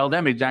going to tell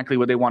them exactly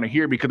what they want to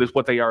hear because it's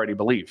what they already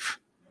believe.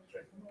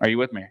 Are you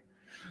with me?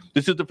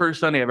 This is the first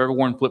Sunday I've ever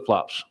worn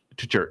flip-flops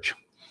to church.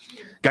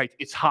 Guys,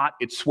 it's hot,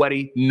 it's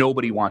sweaty,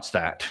 nobody wants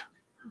that.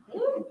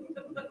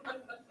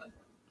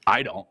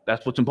 I don't.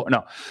 That's what's important.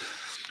 No.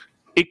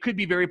 It could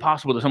be very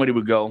possible that somebody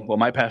would go, well,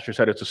 my pastor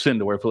said it's a sin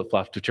to wear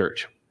flip-flops to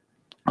church.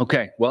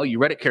 Okay, well, you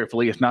read it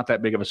carefully. It's not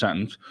that big of a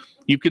sentence.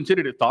 You've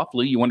considered it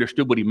thoughtfully. You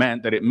understood what he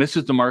meant, that it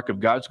misses the mark of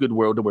God's good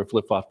will to wear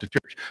flip-flops to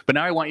church. But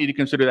now I want you to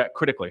consider that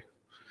critically.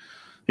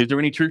 Is there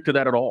any truth to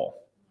that at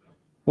all?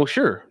 Well,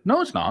 sure.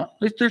 No, it's not.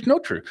 There's no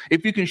truth.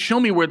 If you can show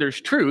me where there's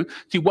truth,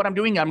 see what I'm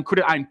doing,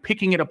 I'm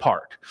picking it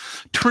apart.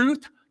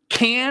 Truth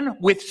can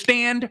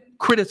withstand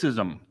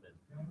criticism.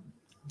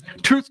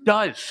 Truth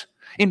does.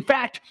 In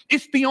fact,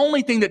 it's the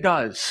only thing that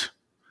does.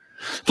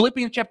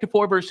 Philippians chapter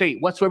 4, verse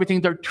 8, whatsoever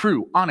things are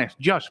true, honest,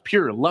 just,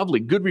 pure, lovely,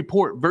 good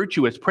report,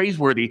 virtuous,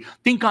 praiseworthy,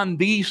 think on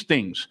these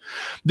things.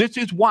 This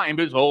is why, and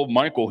because, oh,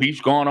 Michael,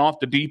 he's gone off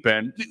the deep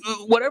end.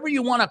 Whatever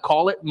you want to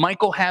call it,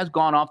 Michael has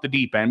gone off the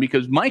deep end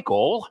because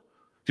Michael,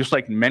 just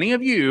like many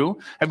of you,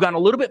 have gotten a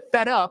little bit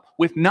fed up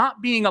with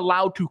not being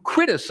allowed to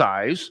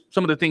criticize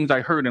some of the things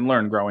I heard and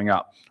learned growing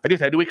up. I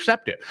just had to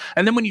accept it.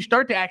 And then when you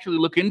start to actually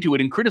look into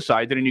it and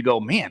criticize it and you go,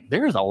 man,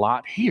 there's a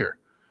lot here.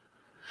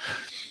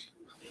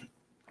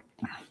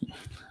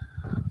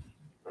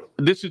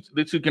 This is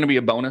going to be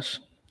a bonus.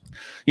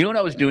 You know what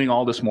I was doing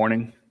all this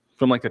morning?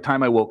 From like the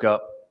time I woke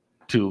up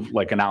to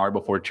like an hour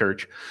before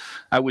church,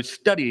 I was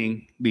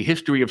studying the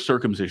history of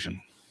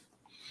circumcision.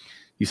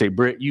 You say,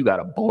 Britt, you got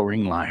a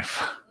boring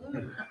life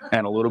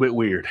and a little bit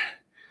weird.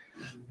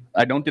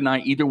 I don't deny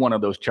either one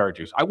of those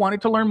charges. I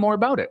wanted to learn more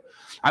about it.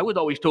 I was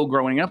always told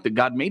growing up that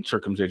God made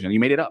circumcision. He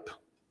made it up.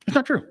 It's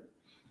not true.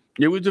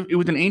 It was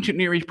an ancient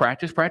Near East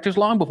practice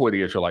long before the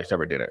Israelites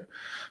ever did it.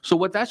 So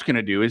what that's going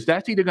to do is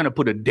that's either going to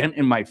put a dent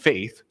in my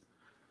faith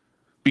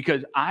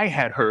because I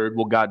had heard,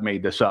 well, God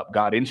made this up.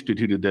 God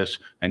instituted this,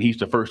 and he's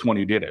the first one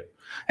who did it.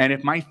 And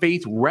if my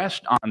faith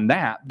rests on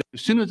that,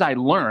 as soon as I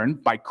learn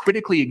by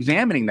critically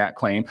examining that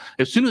claim,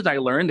 as soon as I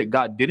learn that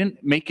God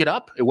didn't make it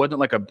up, it wasn't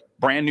like a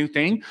brand new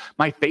thing,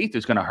 my faith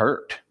is going to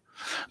hurt.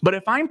 But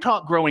if I'm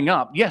taught growing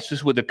up, yes,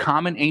 this was a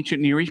common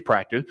ancient Near East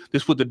practice,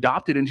 this was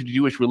adopted into the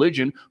Jewish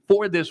religion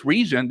for this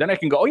reason, then I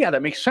can go, oh yeah,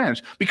 that makes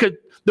sense. Because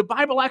the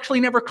Bible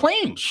actually never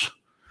claims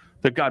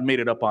that God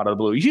made it up out of the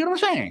blue. You see what I'm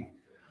saying?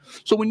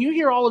 So when you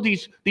hear all of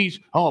these,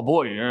 oh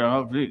boy, you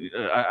know,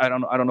 I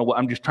don't know what,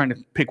 I'm just trying to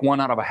pick one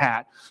out of a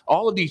hat.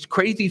 All of these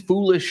crazy,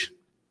 foolish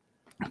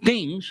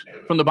things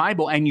from the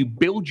Bible and you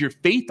build your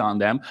faith on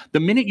them, the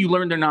minute you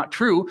learn they're not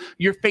true,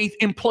 your faith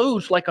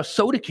implodes like a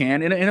soda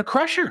can in a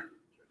crusher.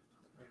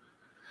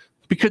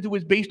 Because it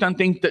was based on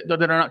things that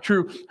are not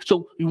true.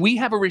 So we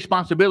have a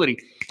responsibility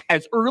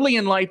as early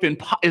in life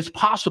as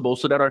possible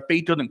so that our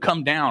faith doesn't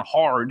come down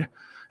hard,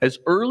 as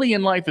early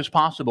in life as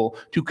possible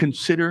to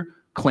consider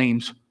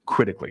claims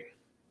critically.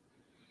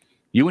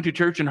 You went to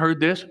church and heard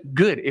this?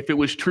 Good. If it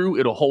was true,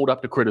 it'll hold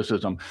up to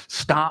criticism.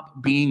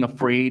 Stop being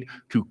afraid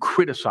to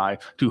criticize,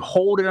 to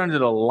hold it under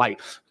the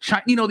light.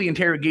 You know the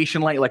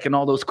interrogation light like in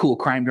all those cool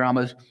crime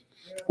dramas?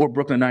 Or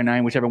Brooklyn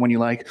Nine-Nine, whichever one you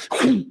like,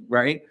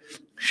 right?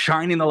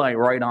 Shining the light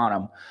right on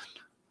them.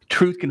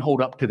 Truth can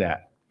hold up to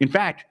that. In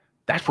fact,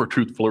 that's where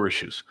truth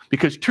flourishes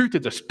because truth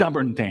is a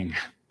stubborn thing.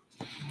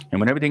 And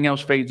when everything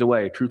else fades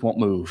away, truth won't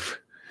move.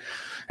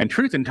 And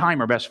truth and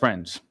time are best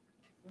friends.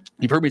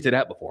 You've heard me say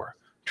that before.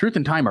 Truth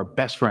and time are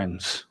best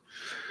friends.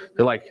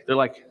 They're like,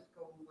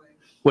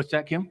 what's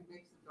that, Kim?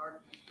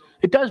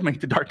 It does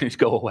make the darkness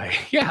go away.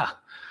 Yeah,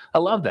 I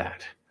love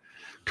that.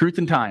 Truth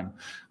and time.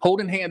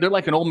 Holding hand, they're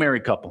like an old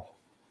married couple.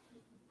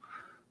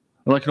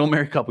 Like an old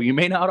married couple. You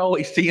may not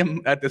always see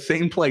them at the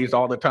same place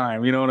all the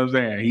time. You know what I'm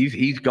saying?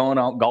 He's going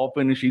out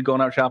golfing and she's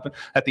going out shopping.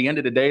 At the end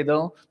of the day,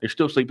 though, they're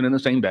still sleeping in the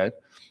same bed.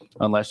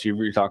 Unless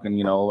you're talking,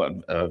 you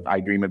know,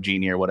 I Dream of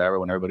Jeannie or whatever,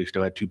 when everybody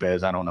still had two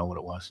beds. I don't know what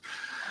it was.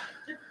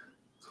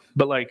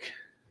 But, like,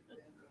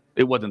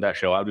 it wasn't that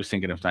show. I was just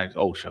thinking of nice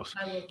old shows.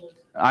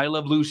 I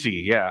Love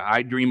Lucy. Yeah,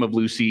 I Dream of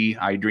Lucy.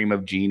 I Dream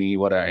of Jeannie.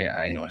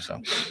 Anyway,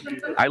 so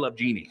I love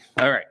Jeannie.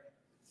 All right.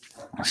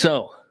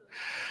 So,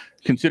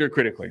 consider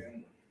critically.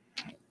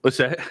 What's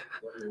that?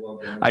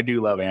 I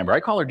do love Amber. I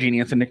call her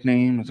Jeannie. It's a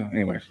nickname. So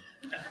anyways.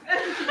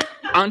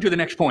 On to the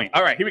next point.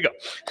 All right, here we go.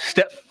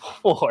 Step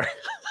 4.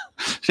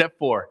 Step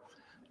 4.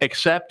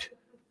 Accept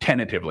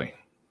tentatively.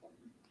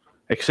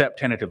 Accept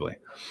tentatively.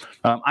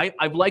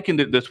 I've likened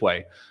it this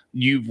way.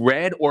 You've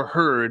read or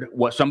heard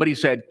what somebody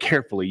said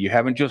carefully. You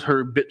haven't just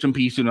heard bits and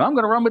pieces. I'm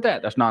going to run with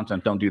that. That's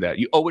nonsense. Don't do that.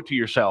 You owe it to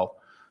yourself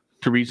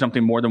to read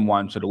something more than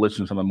once or to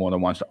listen to something more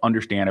than once, to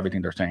understand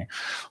everything they're saying.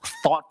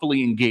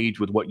 Thoughtfully engage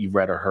with what you've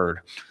read or heard.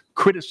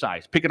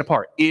 Criticize. Pick it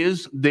apart.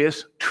 Is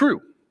this true?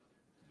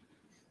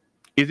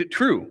 Is it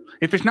true?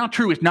 If it's not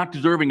true, it's not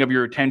deserving of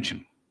your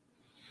attention.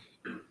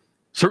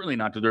 Certainly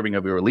not deserving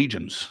of your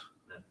allegiance.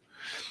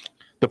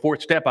 The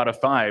 4th step out of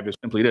 5 is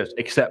simply this.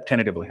 Accept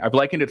tentatively. I've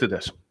likened it to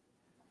this.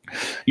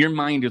 Your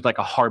mind is like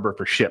a harbor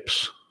for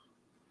ships.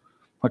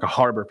 Like a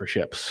harbor for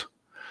ships.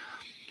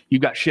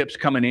 You've got ships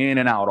coming in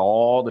and out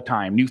all the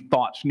time. New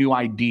thoughts, new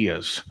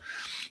ideas.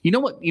 You know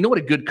what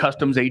a good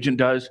customs agent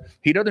does?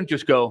 He doesn't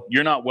just go,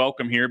 you're not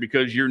welcome here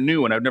because you're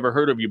new and I've never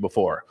heard of you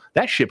before.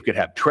 That ship could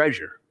have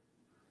treasure.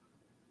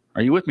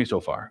 Are you with me so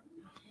far?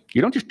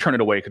 You don't just turn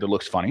it away because it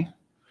looks funny.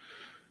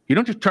 You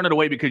don't just turn it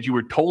away because you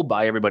were told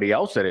by everybody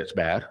else that it's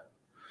bad.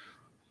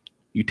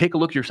 You take a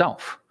look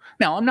yourself.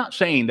 Now, I'm not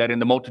saying that in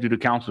the multitude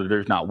of counselors,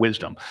 there's not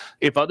wisdom.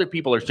 If other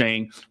people are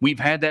saying, we've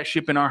had that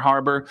ship in our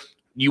harbor,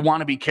 you want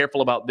to be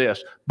careful about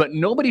this, but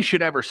nobody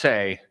should ever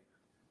say,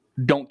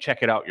 don't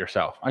check it out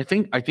yourself. I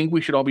think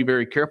we should all be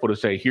very careful to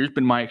say, here's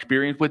been my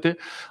experience with it.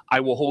 I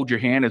will hold your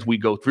hand as we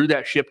go through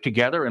that ship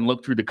together and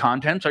look through the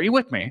contents. Are you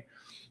with me?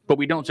 But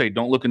we don't say,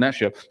 don't look in that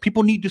ship.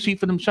 People need to see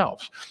for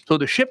themselves. So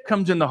the ship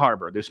comes in the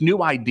harbor, this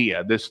new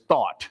idea, this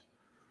thought.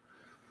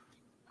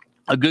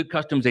 A good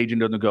customs agent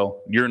doesn't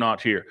go, you're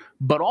not here.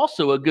 But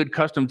also a good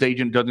customs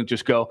agent doesn't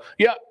just go,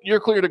 yeah, you're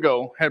clear to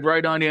go. Head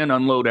right on in,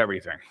 unload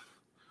everything.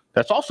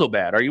 That's also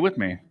bad. Are you with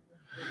me?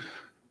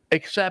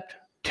 Except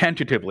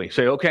tentatively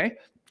say, okay,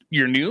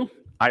 you're new.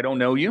 I don't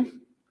know you.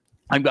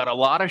 I've got a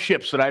lot of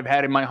ships that I've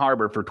had in my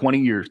harbor for 20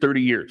 years,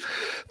 30 years,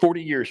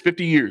 40 years,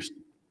 50 years.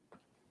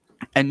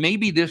 And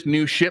maybe this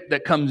new ship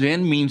that comes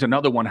in means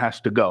another one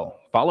has to go.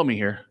 Follow me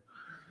here.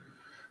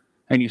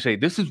 And you say,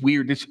 this is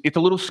weird. It's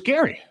a little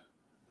scary.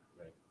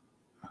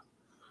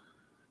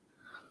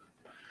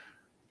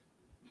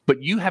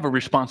 But you have a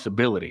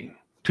responsibility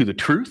to the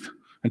truth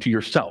and to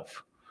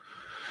yourself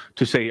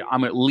to say,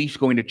 I'm at least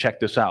going to check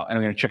this out. And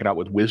I'm going to check it out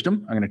with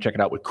wisdom. I'm going to check it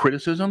out with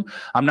criticism.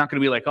 I'm not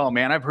going to be like, oh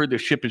man, I've heard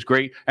this ship is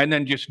great. And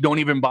then just don't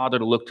even bother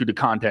to look through the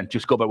content.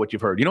 Just go by what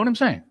you've heard. You know what I'm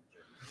saying?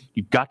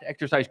 You've got to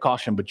exercise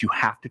caution, but you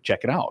have to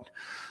check it out.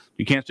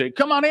 You can't say,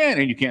 come on in,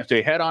 and you can't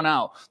say, head on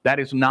out. That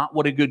is not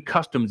what a good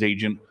customs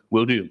agent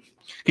will do.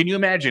 Can you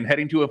imagine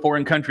heading to a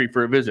foreign country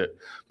for a visit?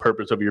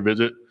 Purpose of your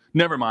visit?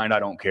 Never mind, I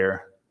don't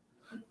care.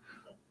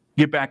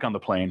 Get back on the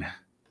plane.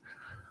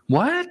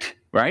 What?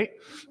 Right?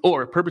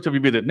 Or purpose of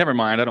your visit, never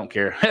mind, I don't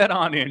care. Head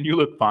on in, you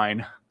look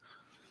fine.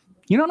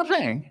 You know what I'm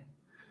saying?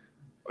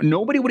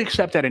 Nobody would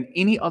accept that in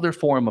any other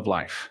form of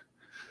life.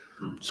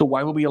 So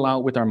why would we allow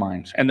it with our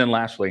minds? And then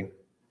lastly,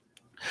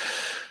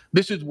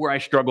 this is where I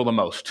struggle the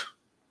most.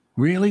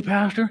 Really,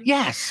 Pastor?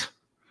 Yes.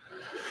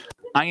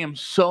 I am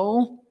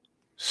so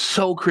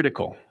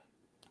critical.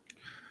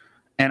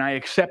 And I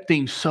accept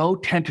things so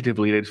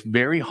tentatively that it's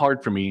very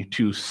hard for me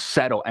to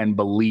settle and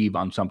believe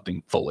on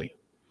something fully.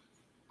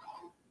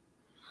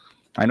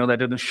 I know that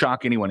doesn't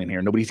shock anyone in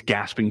here. Nobody's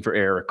gasping for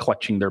air or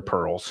clutching their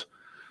pearls.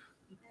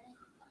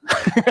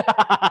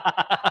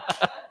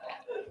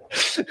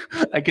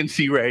 I can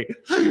see Ray,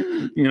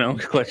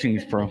 clutching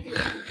his pearl.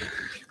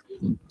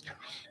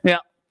 Yeah.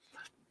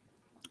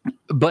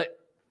 But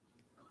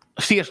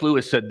C.S.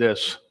 Lewis said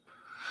this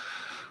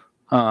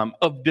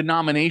of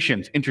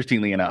denominations,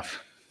 interestingly enough.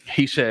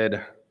 He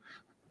said,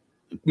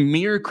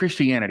 mere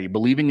Christianity,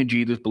 believing in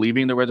Jesus,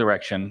 believing in the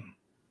resurrection,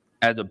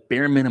 as a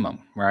bare minimum,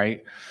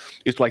 right?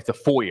 It's like the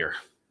foyer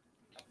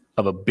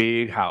of a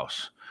big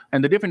house.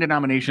 And the different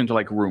denominations are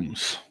like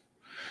rooms.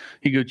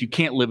 He goes, you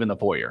can't live in the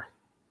foyer.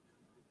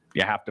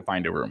 You have to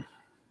find a room.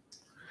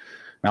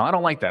 Now, I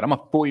don't like that. I'm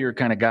a foyer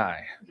kind of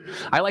guy.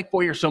 I like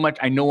foyer so much,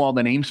 I know all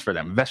the names for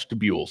them.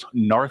 Vestibules,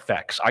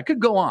 narthex. I could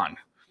go on.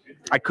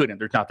 I couldn't.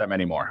 There's not that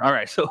many more. All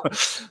right. So,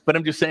 but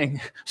I'm just saying,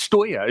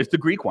 stoia is the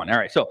Greek one. All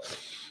right. So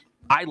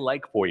I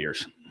like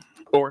foyers,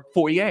 or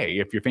foyer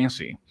if you're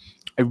fancy.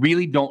 I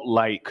really don't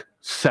like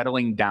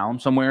settling down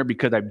somewhere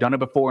because I've done it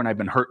before and I've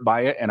been hurt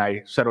by it and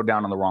I settled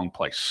down in the wrong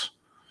place.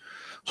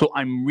 So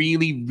I'm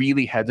really,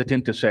 really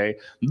hesitant to say,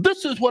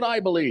 this is what I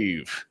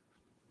believe.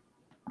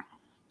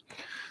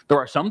 There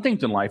are some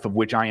things in life of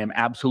which I am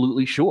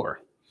absolutely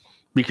sure.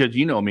 Because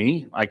you know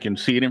me, I can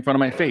see it in front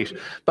of my face.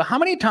 But how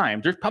many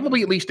times, there's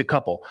probably at least a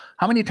couple,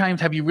 how many times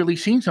have you really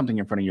seen something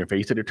in front of your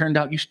face that it turned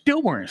out you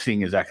still weren't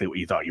seeing exactly what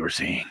you thought you were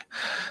seeing?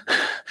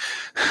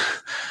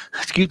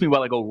 Excuse me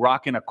while I go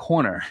rock in a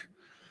corner.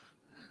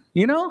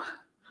 You know?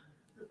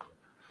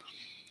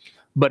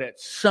 But at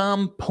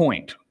some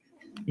point,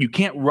 you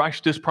can't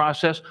rush this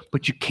process,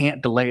 but you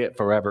can't delay it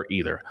forever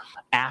either.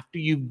 After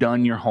you've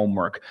done your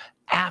homework,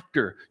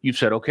 after you've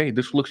said, okay,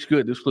 this looks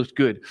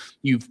good,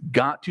 you've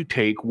got to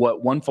take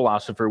what one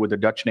philosopher with a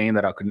Dutch name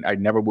that I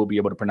never will be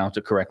able to pronounce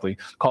it correctly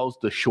calls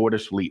the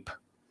shortest leap.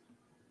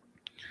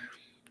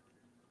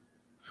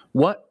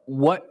 What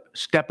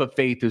step of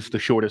faith is the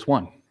shortest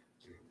one?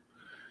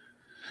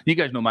 You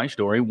guys know my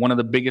story. One of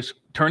the biggest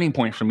turning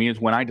points for me is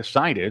when I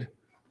decided,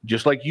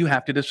 just like you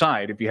have to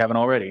decide if you haven't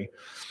already,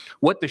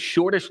 what the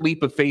shortest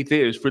leap of faith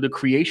is for the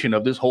creation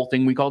of this whole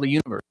thing we call the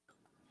universe.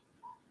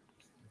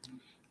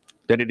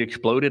 That it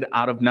exploded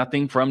out of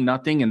nothing, from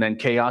nothing, and then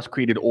chaos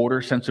created order,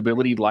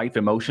 sensibility, life,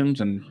 emotions,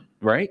 and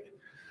right?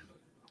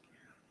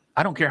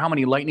 I don't care how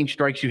many lightning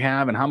strikes you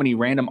have and how many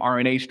random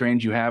RNA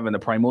strands you have in the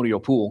primordial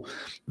pool.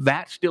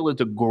 That still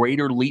is a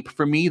greater leap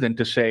for me than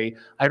to say,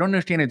 I don't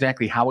understand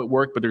exactly how it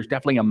worked, but there's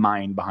definitely a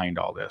mind behind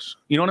all this.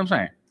 You know what I'm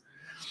saying?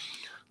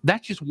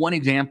 That's just one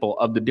example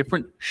of the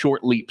different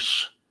short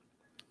leaps.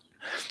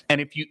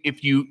 And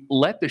if you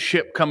let the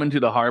ship come into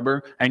the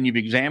harbor and you've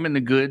examined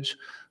the goods,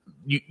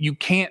 you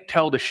can't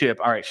tell the ship,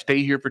 all right,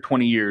 stay here for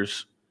 20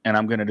 years and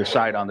I'm going to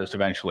decide on this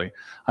eventually.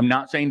 I'm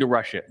not saying to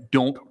rush it.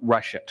 Don't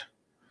rush it.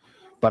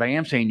 But I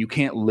am saying you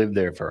can't live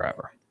there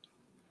forever.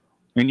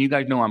 And you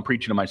guys know I'm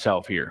preaching to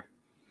myself here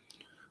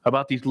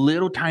about these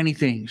little tiny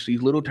things,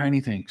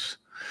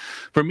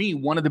 For me,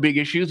 one of the big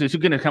issues, this is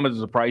going to come as a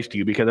surprise to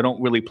you because I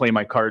don't really play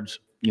my cards,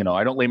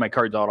 I don't lay my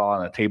cards out all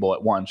on the table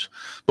at once.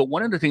 But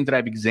one of the things that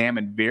I've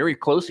examined very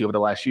closely over the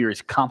last year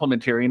is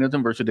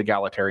complementarianism versus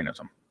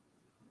egalitarianism.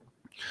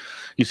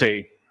 You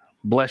say,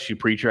 bless you,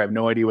 preacher. I have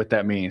no idea what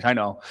that means. I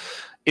know.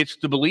 It's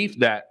the belief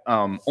that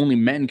only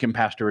men can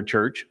pastor a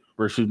church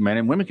versus men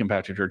and women can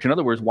pastor a church. In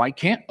other words, why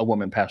can't a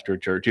woman pastor a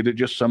church? Is it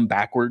just some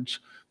backwards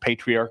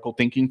patriarchal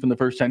thinking from the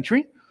first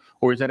century?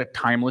 Or is that a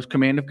timeless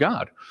command of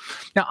God?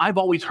 Now, I've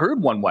always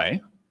heard one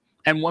way,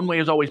 and one way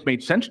has always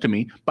made sense to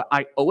me, but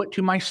I owe it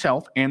to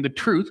myself and the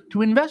truth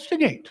to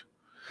investigate.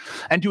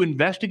 And to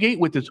investigate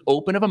with as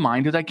open of a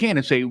mind as I can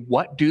and say,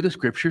 what do the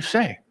scriptures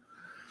say?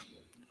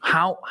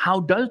 How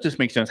does this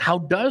make sense? How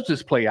does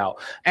this play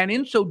out? And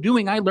in so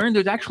doing, I learned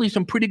there's actually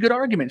some pretty good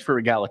arguments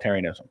for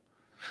egalitarianism.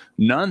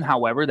 None,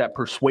 however, that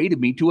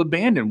persuaded me to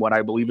abandon what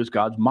I believe is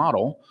God's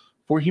model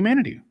for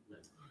humanity.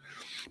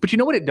 But you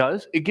know what it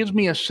does? It gives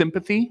me a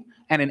sympathy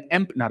and an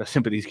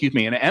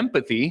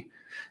empathy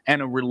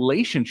and a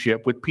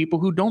relationship with people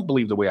who don't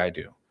believe the way I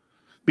do.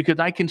 Because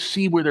I can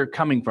see where they're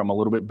coming from a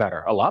little bit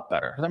better, a lot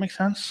better. Does that make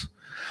sense?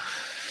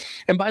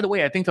 And by the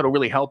way, I think that'll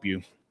really help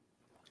you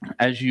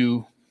as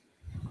you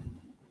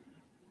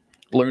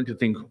learn to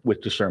think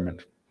with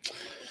discernment.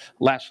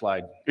 Last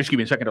slide. Excuse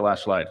me, second to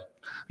last slide.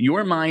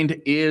 Your mind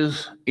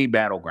is a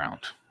battleground.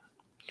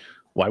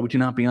 Why would you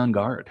not be on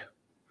guard?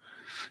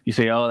 You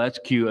say, oh, that's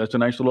cute. That's a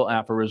nice little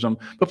aphorism.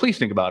 But please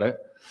think about it.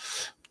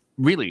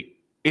 Really,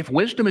 if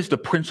wisdom is the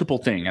principal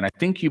thing, and I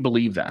think you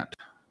believe that,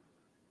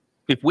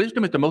 if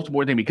wisdom is the most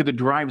important thing because it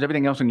drives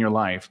everything else in your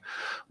life,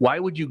 why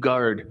would you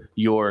guard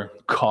your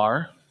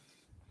car,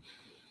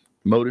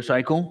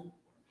 motorcycle?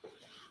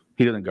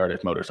 He doesn't guard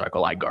his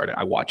motorcycle. I guard it.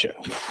 I watch it.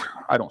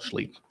 I don't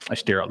sleep. I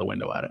stare out the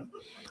window at it.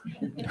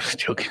 Just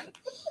joking.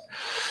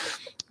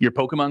 Your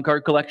Pokemon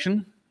card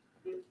collection?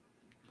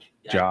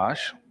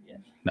 Josh?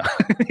 No.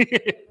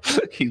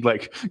 He's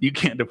like, you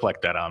can't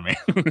deflect that on me.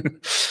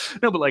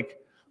 No, but like,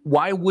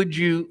 why would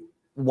you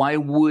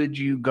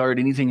guard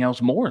anything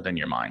else more than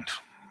your mind?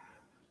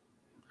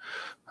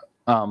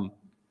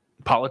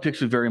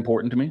 Politics is very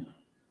important to me.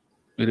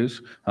 It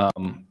is.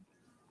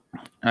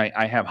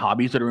 I have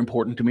hobbies that are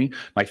important to me.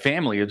 My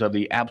family is of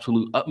the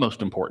absolute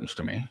utmost importance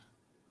to me.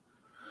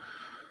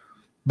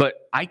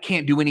 But I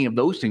can't do any of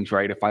those things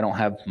right if I don't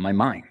have my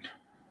mind.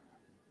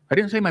 I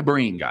didn't say my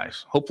brain,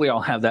 guys. Hopefully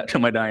I'll have that till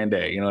my dying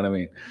day. You know what I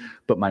mean?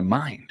 But my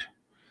mind.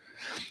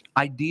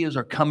 Ideas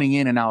are coming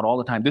in and out all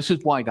the time. This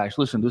is why, guys,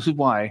 listen, this is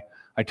why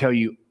I tell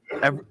you,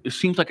 it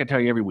seems like I tell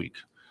you every week.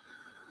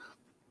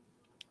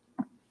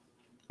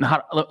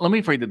 Let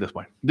me phrase it this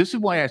way. This is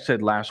why I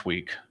said last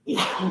week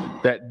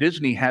that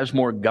Disney has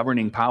more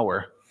governing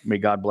power. May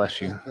God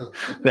bless you.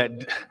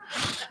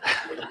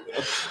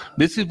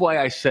 This is why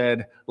I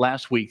said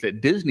last week that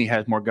Disney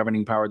has more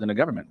governing power than the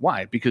government.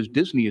 Why? Because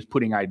Disney is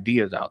putting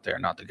ideas out there,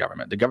 not the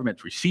government. The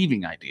government's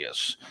receiving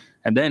ideas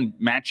and then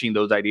matching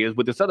those ideas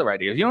with this other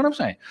ideas. You know what I'm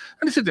saying?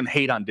 And this isn't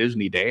hate on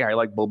Disney Day. I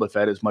like Boba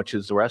Fett as much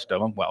as the rest of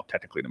them. Well,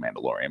 technically the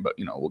Mandalorian, but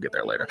we'll get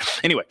there later.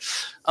 Anyway,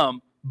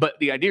 but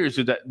the idea is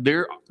that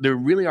there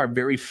really are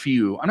very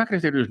few. I'm not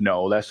going to say there's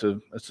no.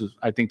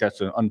 I think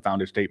that's an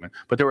unfounded statement.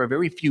 But there are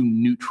very few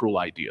neutral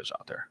ideas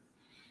out there.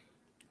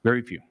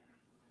 Very few.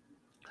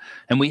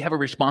 And we have a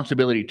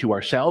responsibility to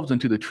ourselves and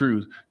to the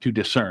truth to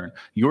discern.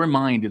 Your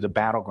mind is a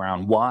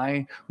battleground.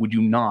 Why would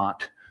you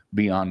not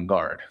be on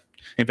guard?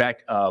 In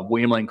fact,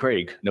 William Lane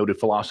Craig, noted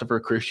philosopher,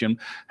 Christian,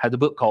 has a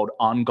book called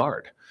On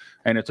Guard.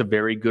 And it's a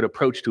very good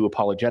approach to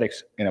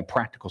apologetics in a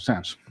practical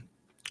sense.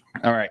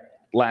 All right,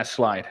 last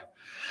slide.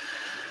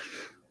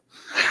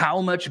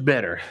 How much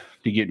better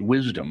to get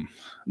wisdom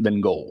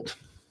than gold?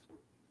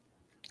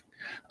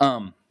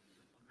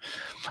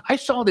 I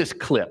saw this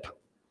clip.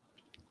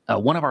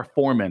 One of our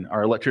foremen,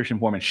 our electrician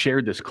foreman,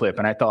 shared this clip,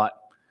 and I thought,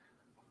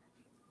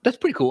 that's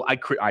pretty cool.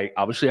 I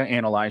obviously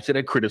analyzed it,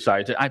 I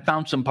criticized it. I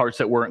found some parts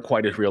that weren't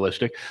quite as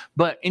realistic,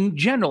 but in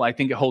general, I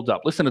think it holds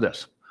up. Listen to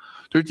this.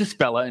 There's this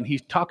fella, and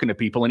he's talking to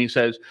people, and he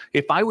says,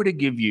 if I were to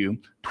give you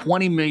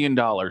 $20 million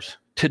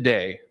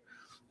today,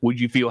 would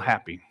you feel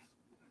happy?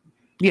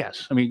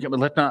 Yes. I mean,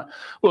 let's not,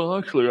 well,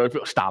 actually,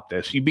 stop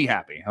this. You'd be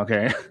happy,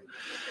 okay?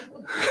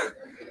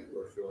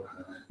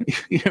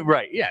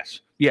 Right, yes,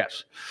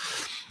 yes.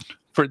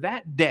 For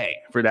that day,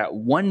 for that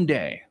one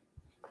day,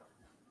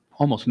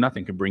 almost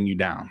nothing could bring you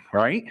down,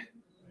 right?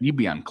 You'd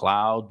be on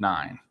cloud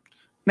 9.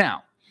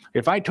 Now,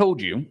 if I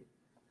told you,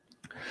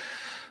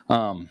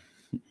 I'm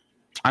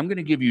going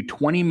to give you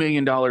 $20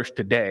 million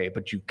today,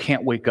 but you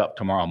can't wake up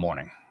tomorrow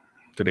morning.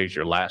 Today's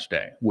your last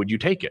day. Would you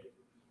take it?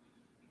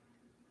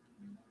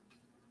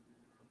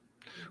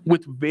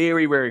 With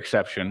very rare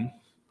exception,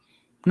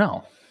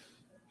 no.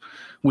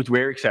 With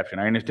rare exception,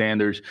 I understand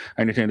there's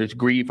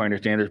grief, I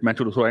understand there's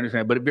mental disorder, I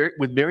understand, but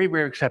with very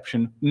rare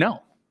exception,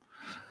 no.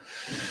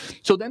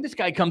 So then this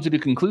guy comes to the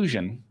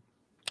conclusion,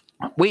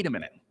 wait a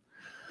minute.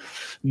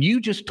 You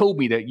just told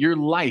me that your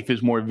life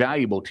is more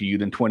valuable to you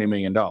than $20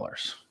 million,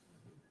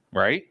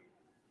 right?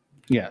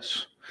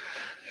 Yes.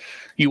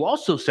 You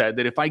also said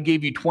that if I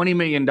gave you $20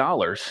 million,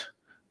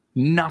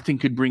 Nothing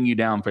could bring you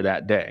down for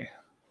that day.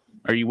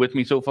 Are you with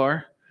me so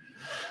far?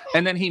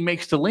 And then he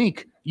makes the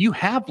link. You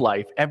have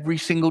life every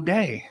single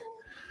day.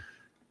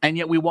 And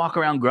yet we walk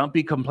around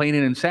grumpy,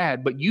 complaining, and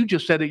sad, but you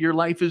just said that your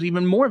life is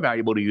even more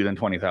valuable to you than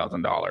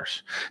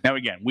 $20,000. Now,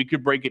 again, we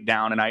could break it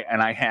down, and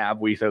I have.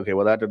 We say, okay,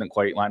 well, that doesn't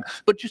quite line.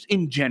 But just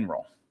in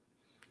general.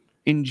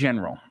 In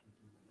general.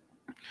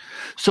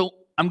 So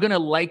I'm going to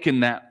liken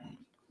that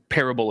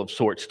parable of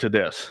sorts to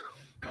this.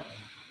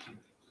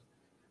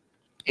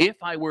 If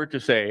I were to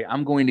say,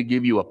 I'm going to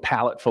give you a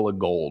pallet full of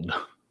gold,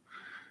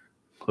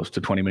 close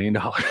to $20 million,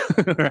 right?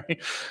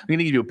 I'm going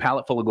to give you a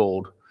pallet full of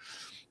gold.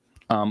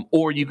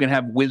 Or you can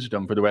have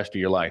wisdom for the rest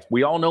of your life.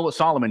 We all know what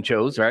Solomon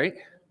chose, right?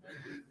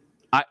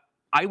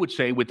 I would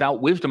say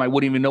without wisdom, I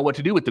wouldn't even know what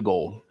to do with the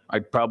gold.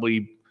 I'd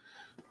probably,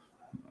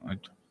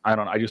 I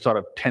don't know. I just thought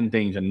of 10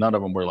 things and none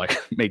of them were like,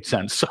 made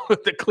sense. So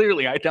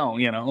clearly I don't,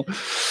 you know.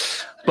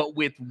 But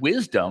with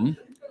wisdom,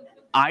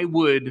 I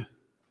would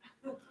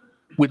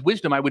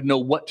know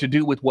what to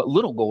do with what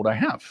little gold I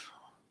have.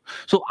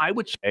 So I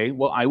would say,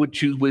 well, I would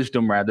choose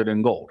wisdom rather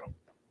than gold.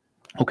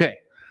 Okay.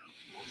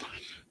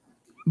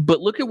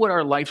 But look at what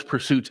our life's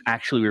pursuits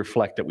actually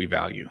reflect that we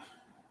value.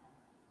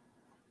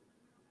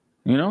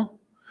 You know?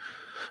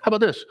 How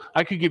about this?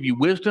 I could give you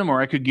wisdom,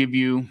 or I could give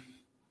you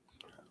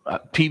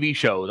TV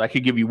shows. I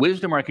could give you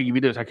wisdom, or I could give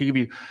you this.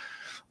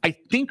 I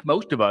think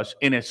most of us,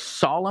 in a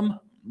solemn,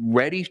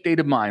 ready state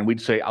of mind,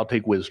 we'd say, I'll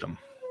take wisdom.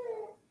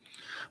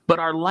 But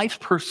our life's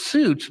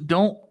pursuits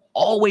don't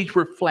always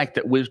reflect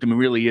that wisdom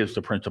really is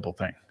the principal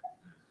thing.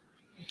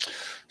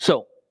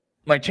 So,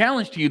 my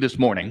challenge to you this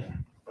morning,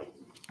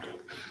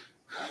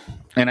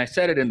 and I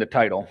said it in the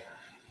title.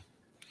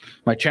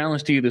 My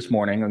challenge to you this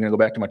morning, I'm going to go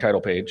back to my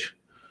title page.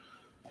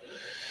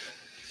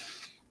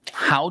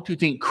 How to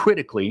think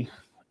critically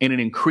in an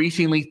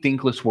increasingly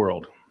thinkless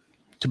world.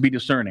 To be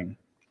discerning.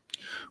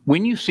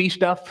 When you see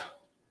stuff,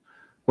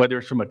 whether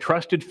it's from a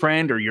trusted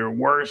friend or your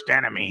worst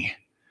enemy,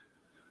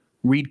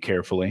 read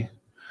carefully.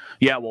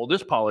 Yeah, well,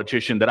 this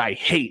politician that I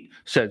hate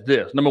says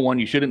this. Number one,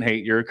 you shouldn't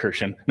hate. You're a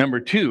Christian. Number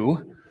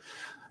two,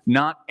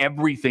 not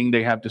everything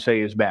they have to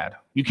say is bad.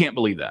 You can't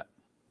believe that.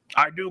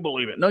 I do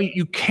believe it. No,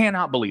 you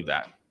cannot believe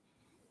that.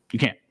 You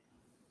can't.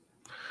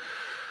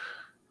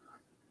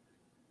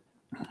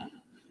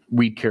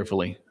 Read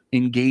carefully.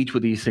 Engage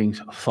with these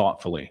things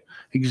thoughtfully.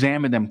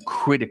 Examine them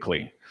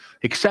critically.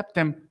 Accept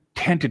them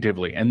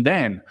tentatively. And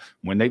then,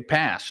 when they've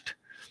passed,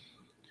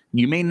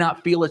 you may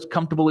not feel as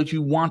comfortable as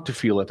you want to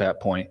feel at that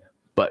point,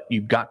 but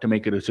you've got to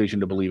make a decision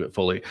to believe it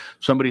fully.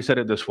 Somebody said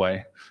it this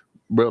way.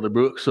 Brother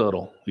Brooks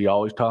Suttle, he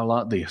always talked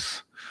like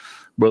this.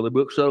 Brother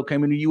Brooks Suttle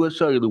came into U.S.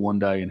 Cellular one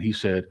day, and he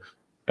said,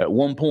 at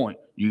one point,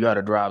 you got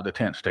to drive the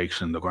tent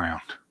stakes in the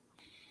ground.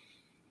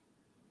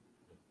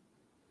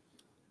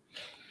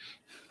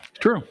 It's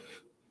true.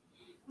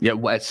 Yeah,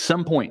 well, at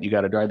some point, you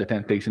got to drive the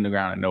tent stakes in the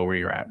ground and know where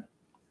you're at.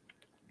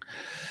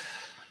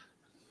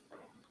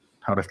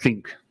 How to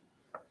think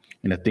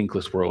in a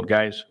thinkless world.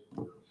 Guys,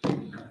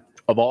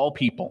 of all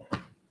people,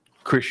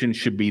 Christians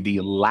should be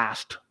the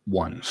last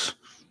ones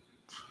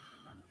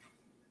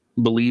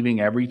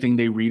believing everything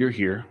they read or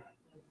hear,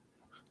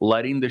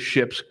 letting the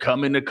ships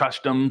come into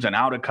customs and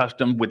out of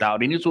customs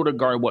without any sort of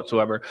guard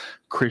whatsoever.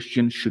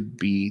 Christians should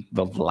be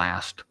the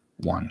last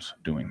ones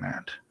doing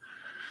that.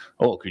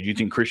 Oh, because you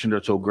think Christians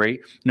are so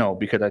great? No,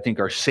 because I think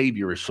our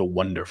Savior is so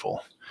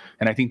wonderful.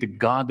 And I think the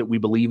God that we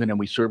believe in and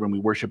we serve and we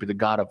worship is a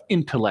God of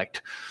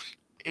intellect,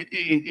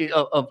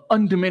 of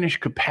undiminished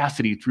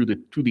capacity through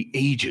the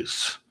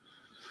ages.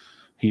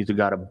 He's a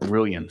God of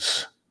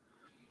brilliance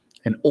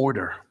and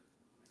order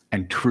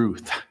and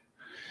truth.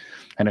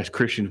 And as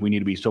Christians, we need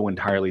to be so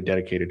entirely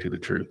dedicated to the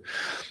truth.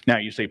 Now,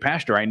 you say,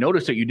 Pastor, I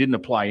noticed that you didn't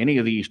apply any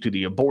of these to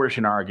the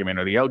abortion argument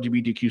or the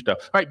LGBTQ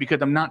stuff. Right,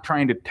 because I'm not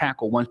trying to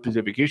tackle one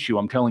specific issue.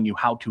 I'm telling you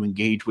how to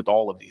engage with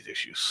all of these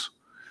issues.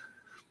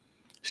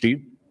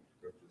 Steve?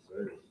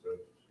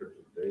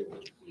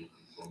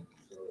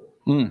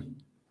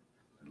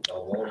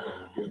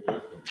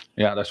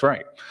 Yeah, that's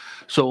right.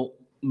 So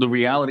the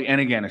reality, and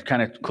again, it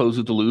kind of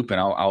closes the loop, and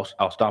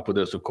I'll stop with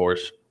this, of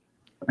course,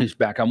 is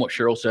back on what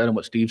Cheryl said and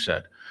what Steve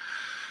said.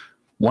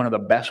 One of the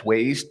best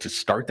ways to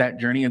start that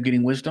journey of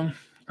getting wisdom,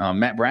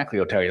 Matt Brackley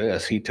will tell you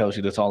this. He tells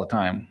you this all the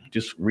time.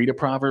 Just read a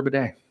proverb a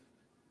day.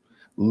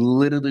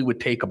 Literally would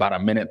take about a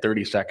minute,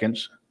 30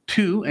 seconds.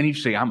 2, and you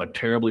say, I'm a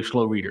terribly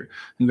slow reader.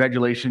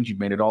 Congratulations, you've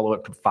made it all the way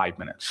up to 5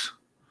 minutes.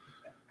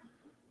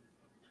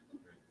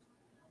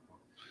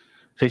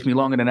 Takes me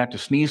longer than that to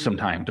sneeze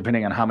sometimes,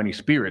 depending on how many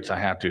spirits I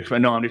have to.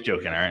 No, I'm just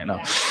joking, all right?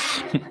 No.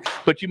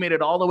 But you made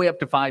it all the way up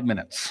to 5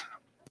 minutes.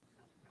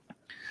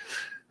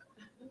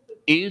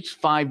 Is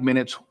 5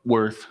 minutes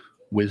worth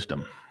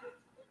wisdom?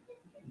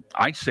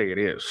 I'd say it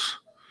is.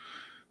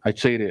 I'd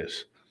say it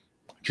is.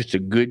 Just a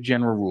good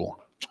general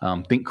rule.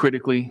 Think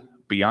critically,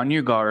 be on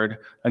your guard.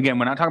 Again,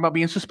 we're not talking about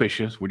being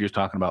suspicious. We're just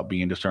talking about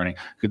being discerning,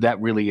 because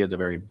that really is a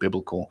very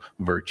biblical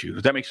virtue.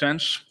 Does that make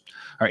sense?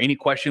 All right, any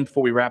questions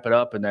before we wrap it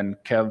up? And then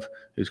Kev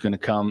is going to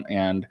come,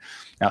 and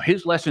now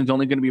his lesson is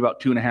only going to be about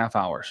 2.5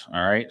 hours.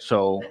 All right,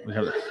 so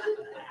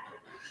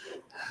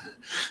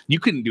You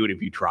couldn't do it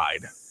if you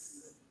tried.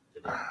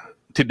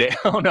 Today,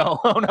 oh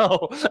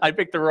no, I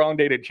picked the wrong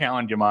day to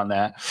challenge him on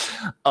that.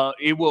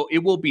 It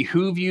will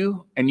behoove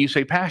you, and you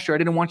say, Pastor, I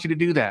didn't want you to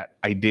do that.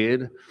 I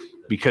did,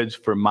 because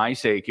for my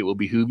sake, it will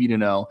behoove you to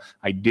know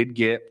I did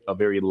get a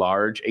very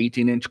large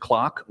 18-inch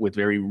clock with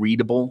very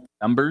readable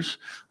numbers.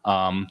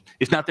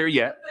 It's not there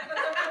yet,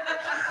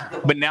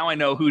 but now I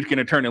know who's going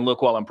to turn and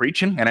look while I'm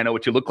preaching, and I know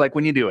what you look like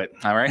when you do it.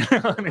 All right.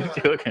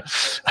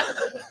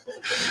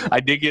 I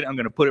did get. I'm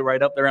going to put it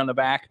right up there on the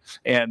back,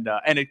 and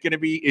it's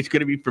going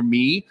to be for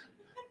me.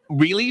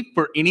 Really,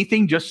 for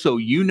anything, just so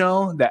you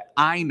know that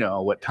I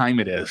know what time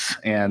it is,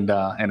 and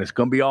it's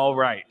going to be all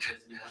right.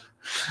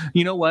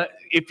 You know what?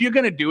 If you're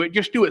going to do it,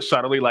 just do it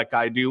subtly like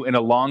I do in a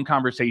long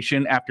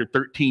conversation after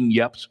 13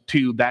 yeps,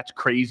 2 that's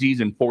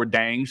crazies, and 4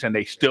 dangs, and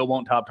they still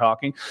won't stop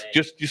talking.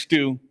 Just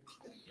do,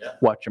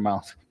 watch your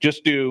mouth.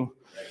 Just do,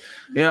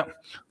 yeah.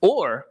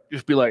 Or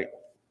just be like,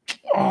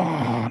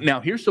 oh.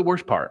 Now, here's the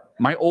worst part.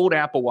 My old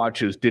Apple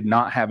Watches did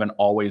not have an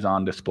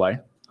always-on display.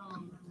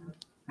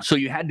 So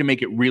you had to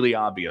make it really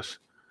obvious.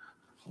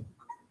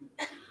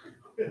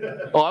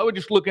 Oh, I was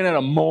just looking at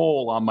a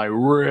mole on my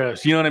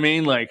wrist. You know what I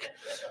mean? Like,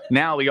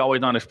 now the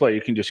always on display,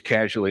 you can just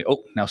casually,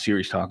 oh, now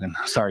Siri's talking.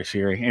 Sorry,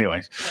 Siri.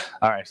 Anyways.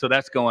 All right. So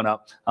that's going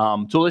up.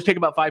 So let's take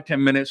about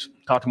 5-10 minutes,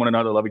 talk to one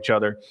another, love each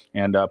other.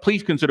 And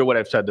please consider what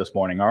I've said this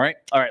morning. All right.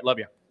 All right. Love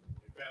you.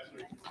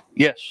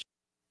 Yes.